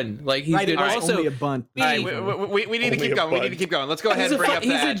sun. Like, he's Right, it good. was Also, only a bunt. All right, we need to Only keep a going. We need to bug. keep going. Let's go ahead He's and bring a up fu-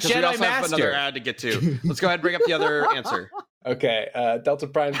 the he's a ad because we Jedi also have master. another ad to get to. Let's go ahead and bring up the other answer. Okay, Delta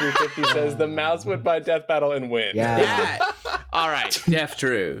Prime 350 says the mouse would buy Death Battle and win. Yeah. All right. Def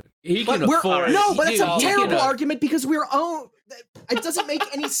true. He But can afford. no, but that's dude, a he terrible can argument because we're own. It doesn't make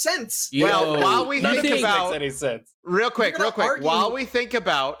any sense. Well, Yo, while we Nothing think makes about any sense. real quick, You're gonna argue while we think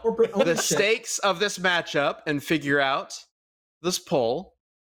about corporate the ownership. stakes of this matchup and figure out this poll,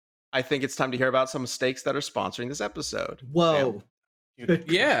 I think it's time to hear about some stakes that are sponsoring this episode. Whoa.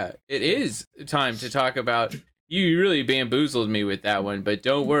 Yeah, it is time to talk about. You really bamboozled me with that one, but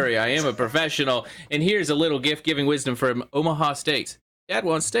don't worry, I am a professional. And here's a little gift giving wisdom from Omaha Steaks. Dad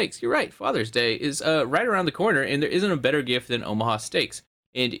wants steaks. You're right. Father's Day is right around the corner, and there isn't a better gift than Omaha Steaks.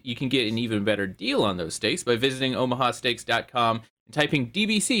 And you can get an even better deal on those steaks by visiting omahasteaks.com and typing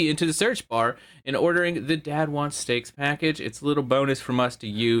DBC into the search bar and ordering the Dad Wants Steaks package. It's a little bonus from us to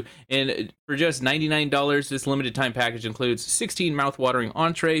you. And for just $99, this limited time package includes 16 mouth-watering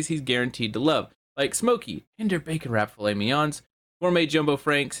entrees he's guaranteed to love, like smoky, tender bacon wrap filet mignons, gourmet jumbo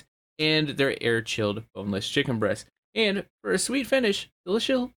franks, and their air-chilled boneless chicken breast. And for a sweet finish,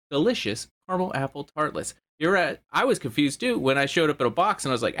 delicious caramel apple tartlets. You're right. I was confused too when I showed up at a box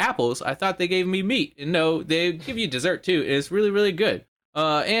and I was like, apples? I thought they gave me meat. And no, they give you dessert too. And it's really, really good.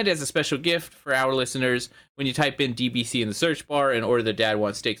 And as a special gift for our listeners, when you type in DBC in the search bar and order the Dad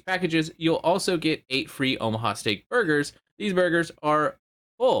Wants Steaks packages, you'll also get 8 free Omaha Steak burgers. These burgers are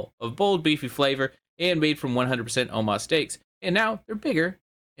full of bold, beefy flavor and made from 100% Omaha steaks. And now they're bigger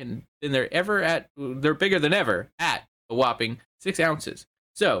they're bigger than ever at a whopping 6 ounces.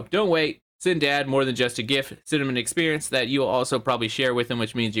 So don't wait. Send Dad more than just a gift. Send him an experience that you'll also probably share with him,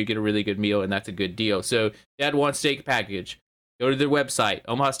 which means you get a really good meal, and that's a good deal. So Dad Wants Steak package. Go to their website,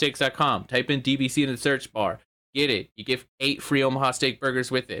 omahasteaks.com. Type in DBC in the search bar. Get it. You get 8 free Omaha Steak burgers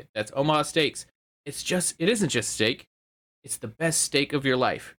with it. That's Omaha Steaks. It isn't just steak. It's the best steak of your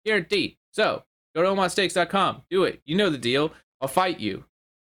life. Guaranteed. So go to omahasteaks.com. Do it. You know the deal. I'll fight you.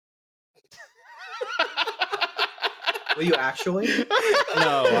 Will you actually?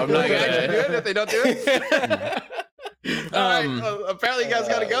 No, I'm not They actually do gonna. it if they don't do it. All right, apparently you guys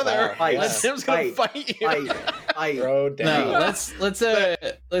got to go there. Fight. Tim's gonna fight you. Throw down. No, let's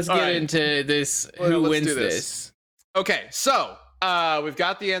get right. into this. Well, Who let's wins do this. this? Okay, so we've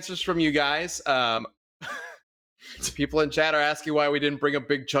got the answers from you guys. People in chat are asking why we didn't bring up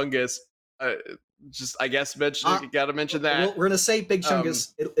Big Chungus. Just I guess got to mention that. We're gonna say Big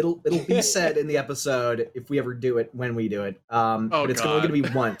Chungus. It'll be said in the episode if we ever do it, when we do it. But it's only gonna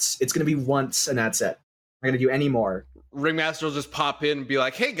be once. It's gonna be once, and that's it. We're gonna do any more. Ringmaster will just pop in and be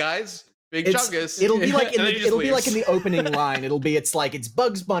like, "Hey guys, Big Chungus." It'll be like And then he just leaves. in the opening line. It's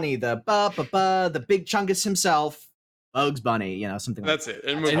Bugs Bunny, the Big Chungus himself, Bugs Bunny. Something. That's like it.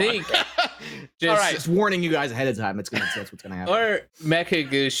 And move I on. think All right. Just warning you guys ahead of time. That's what's gonna happen. Or Mecha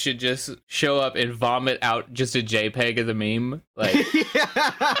Goose should just show up and vomit out just a JPEG of the meme. Like, You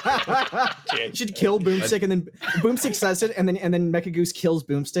should kill Boomstick, and then Boomstick says it, and then Mecha Goose kills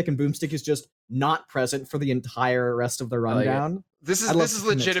Boomstick, and Boomstick is just not present for the entire rest of the rundown. This I'd love is to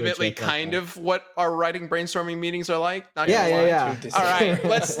commit to a legitimately joke like kind that. of what our writing brainstorming meetings are like. Not gonna lie. Yeah. All right,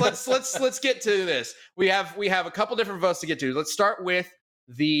 let's get to this. We have a couple different votes to get to. Let's start with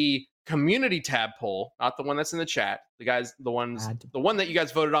the community tab poll, not the one that's in the chat. The one that you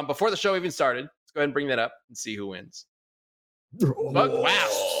guys voted on before the show even started. Let's go ahead and bring that up and see who wins. Wow,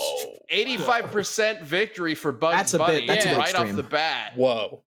 85% victory for Bugs Bunny that's a bit right off extreme. the bat.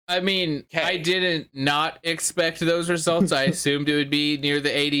 Whoa. I mean, Okay. I didn't not expect those results. I assumed it would be near the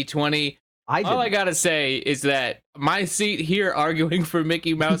 80-20. All I gotta say is that my seat here arguing for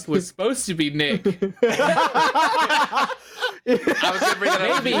Mickey Mouse was supposed to be Nick. I was gonna bring that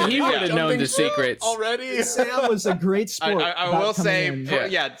up. Maybe he would have known the secrets. already. Sam was a great sport. I about will coming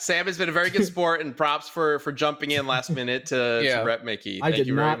say, in. Sam has been a very good sport, and props for jumping in last minute to rep Mickey. I Thank did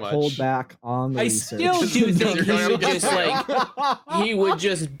you very not much. hold back on the I research. still do think You're he going would up just against he would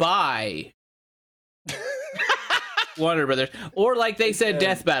just buy Warner Brothers, or like they said,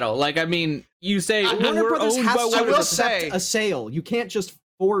 Death Battle. Like, I mean, you say Warner we're Brothers owned has by to Warner Brothers. accept a sale. You can't just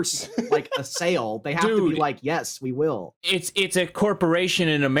force like a sale. They have to Dude. be like, yes, we will. It's a corporation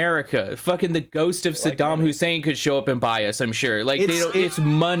in America. Fucking the ghost of Saddam Hussein could show up and buy us. I'm sure. Like it's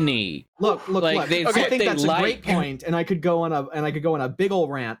money. Look. Like, they- I think they that's a like- great point, and I could go on a big old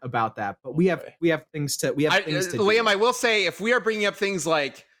rant about that. But we have things to do. Liam, I will say, if we are bringing up things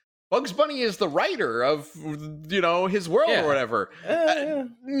like Bugs Bunny is the writer of his world Yeah. or whatever,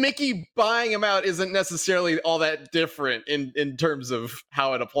 Mickey buying him out isn't necessarily all that different in terms of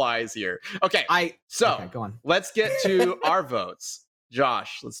how it applies here. Okay, okay, so go on. let's get to our votes.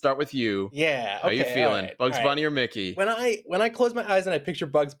 Josh, let's start with you. Yeah. How you okay, feeling? all right, Bugs all right. Bunny or Mickey? When I close my eyes and I picture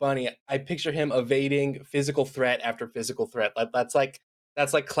Bugs Bunny, I picture him evading physical threat after physical threat. That's like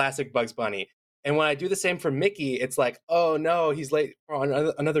classic Bugs Bunny. And when I do the same for Mickey, it's like, oh no, he's late for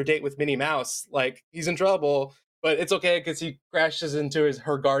another date with Minnie Mouse. Like, he's in trouble, but it's okay because he crashes into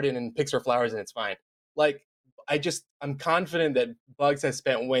her garden and picks her flowers and it's fine. Like, I'm confident that Bugs has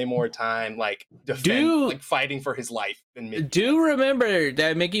spent way more time like fighting for his life than Mickey. Do remember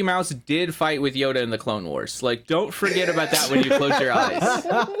that Mickey Mouse did fight with Yoda in the Clone Wars. Like, don't forget about that when you close your eyes.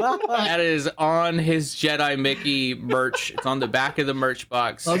 That is on his Jedi Mickey merch. It's on the back of the merch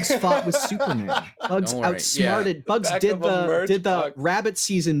box. Bugs fought with Superman. Bugs Don't worry. outsmarted. Yeah. Bugs Back did of a merch the box. rabbit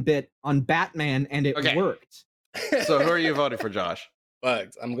season bit on Batman, and it Okay. worked. So who are you voting for, Josh?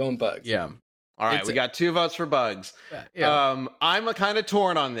 Bugs. I'm going Bugs. Yeah. All right, It's we got 2 votes for Bugs. Yeah. I'm kind of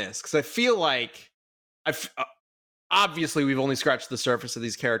torn on this because I feel like obviously we've only scratched the surface of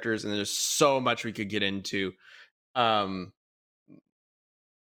these characters, and there's so much we could get into. I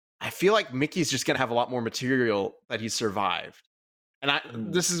feel like Mickey's just gonna have a lot more material that he's survived, and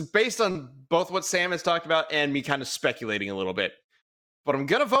this is based on both what Sam has talked about and me kind of speculating a little bit. But I'm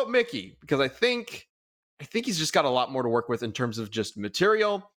gonna vote Mickey because I think he's just got a lot more to work with in terms of just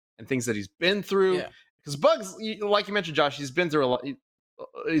material and things that he's been through. Yeah. Because Bugs, like you mentioned, Josh, he's been through a lot.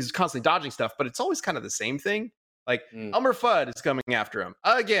 He's constantly dodging stuff, but it's always kind of the same thing. Like Elmer Fudd is coming after him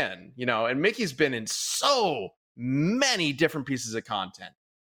again, and Mickey's been in so many different pieces of content,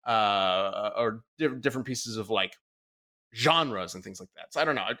 or different pieces of like genres and things like that. So I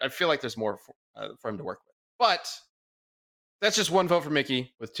don't know. I feel like there's more for him to work with. But that's just 1 vote for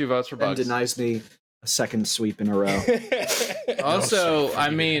Mickey with 2 votes for Ben Bugs. denies me a second sweep in a row. Also,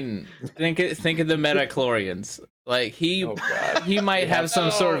 I mean, think of the Metachlorians. Like he might have some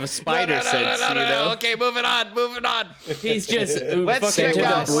sort of a spider sense, Okay, moving on. He's just Let's fucking check to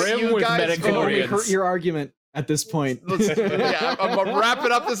out the what brim you with guys It only hurt Metachlorians. your argument at this point. I'm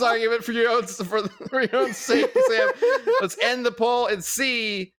wrapping up this argument for your own sake, Sam. Let's end the poll and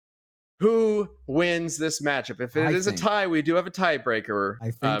see who wins this matchup. If it is a tie, we do have a tiebreaker I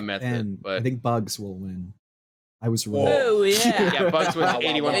think method. But I think Bugs will win. I was wrong. Oh yeah. yeah, Bugs with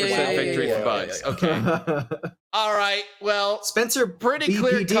 81% victory for yeah, Bugs. yeah. Okay. All right. Well, Spencer, pretty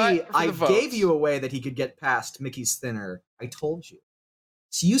clear cut for I the votes. gave you a way that he could get past Mickey's thinner. I told you.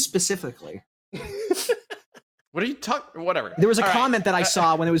 It's you specifically. what are you talking? Whatever. There was a All right. comment that I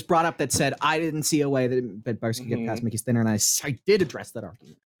saw when it was brought up that said, I didn't see a way that Bugs could get past Mickey's thinner, and I did address that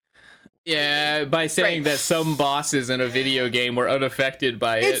argument. Yeah, by saying that some bosses in a video game were unaffected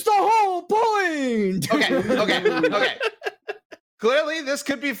by It's it. the whole point! Okay. Clearly, this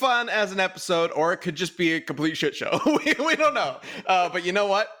could be fun as an episode, or it could just be a complete shit show. we don't know. But you know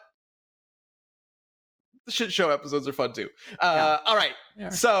what? The shit show episodes are fun too. All right. Yeah.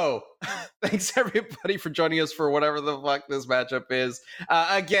 So, thanks everybody for joining us for whatever the fuck this matchup is.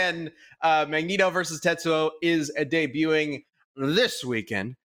 Again, Magneto versus Tetsuo is debuting this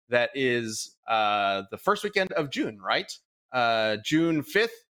weekend. That is the first weekend of June, right? June 5th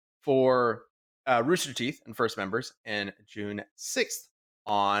for Rooster Teeth and First Members, and June 6th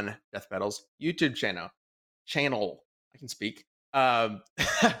on Death Metal's YouTube channel. I can speak. I'm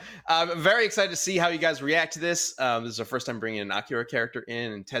very excited to see how you guys react to this. This is our first time bringing an Akira character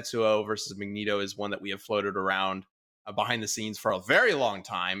in, and Tetsuo versus Magneto is one that we have floated around behind the scenes for a very long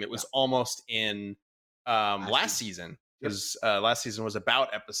time. It was almost in last season. Because last season was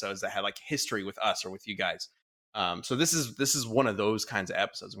about episodes that had like history with us or with you guys. So this is one of those kinds of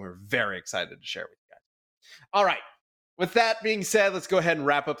episodes, and we're very excited to share with you guys. All right. With that being said, let's go ahead and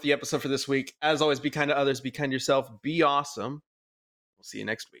wrap up the episode for this week. As always, be kind to others, be kind to yourself, be awesome. We'll see you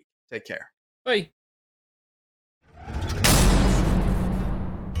next week. Take care. Bye.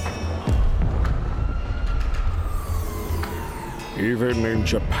 Even in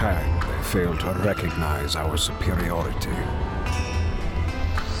Japan, they fail to recognize our superiority.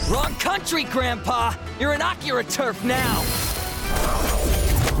 Wrong country, Grandpa! You're an Akira turf now!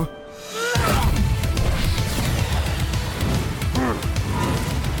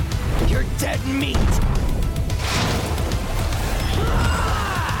 You're dead meat!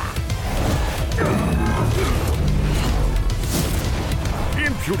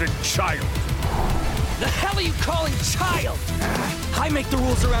 Impudent child! The hell are you calling child? I make the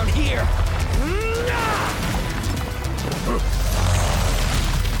rules around here!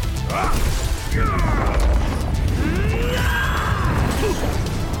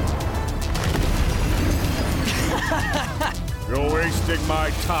 You're wasting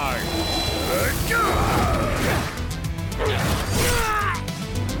my time.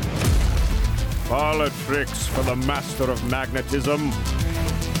 Parlor tricks for the master of magnetism.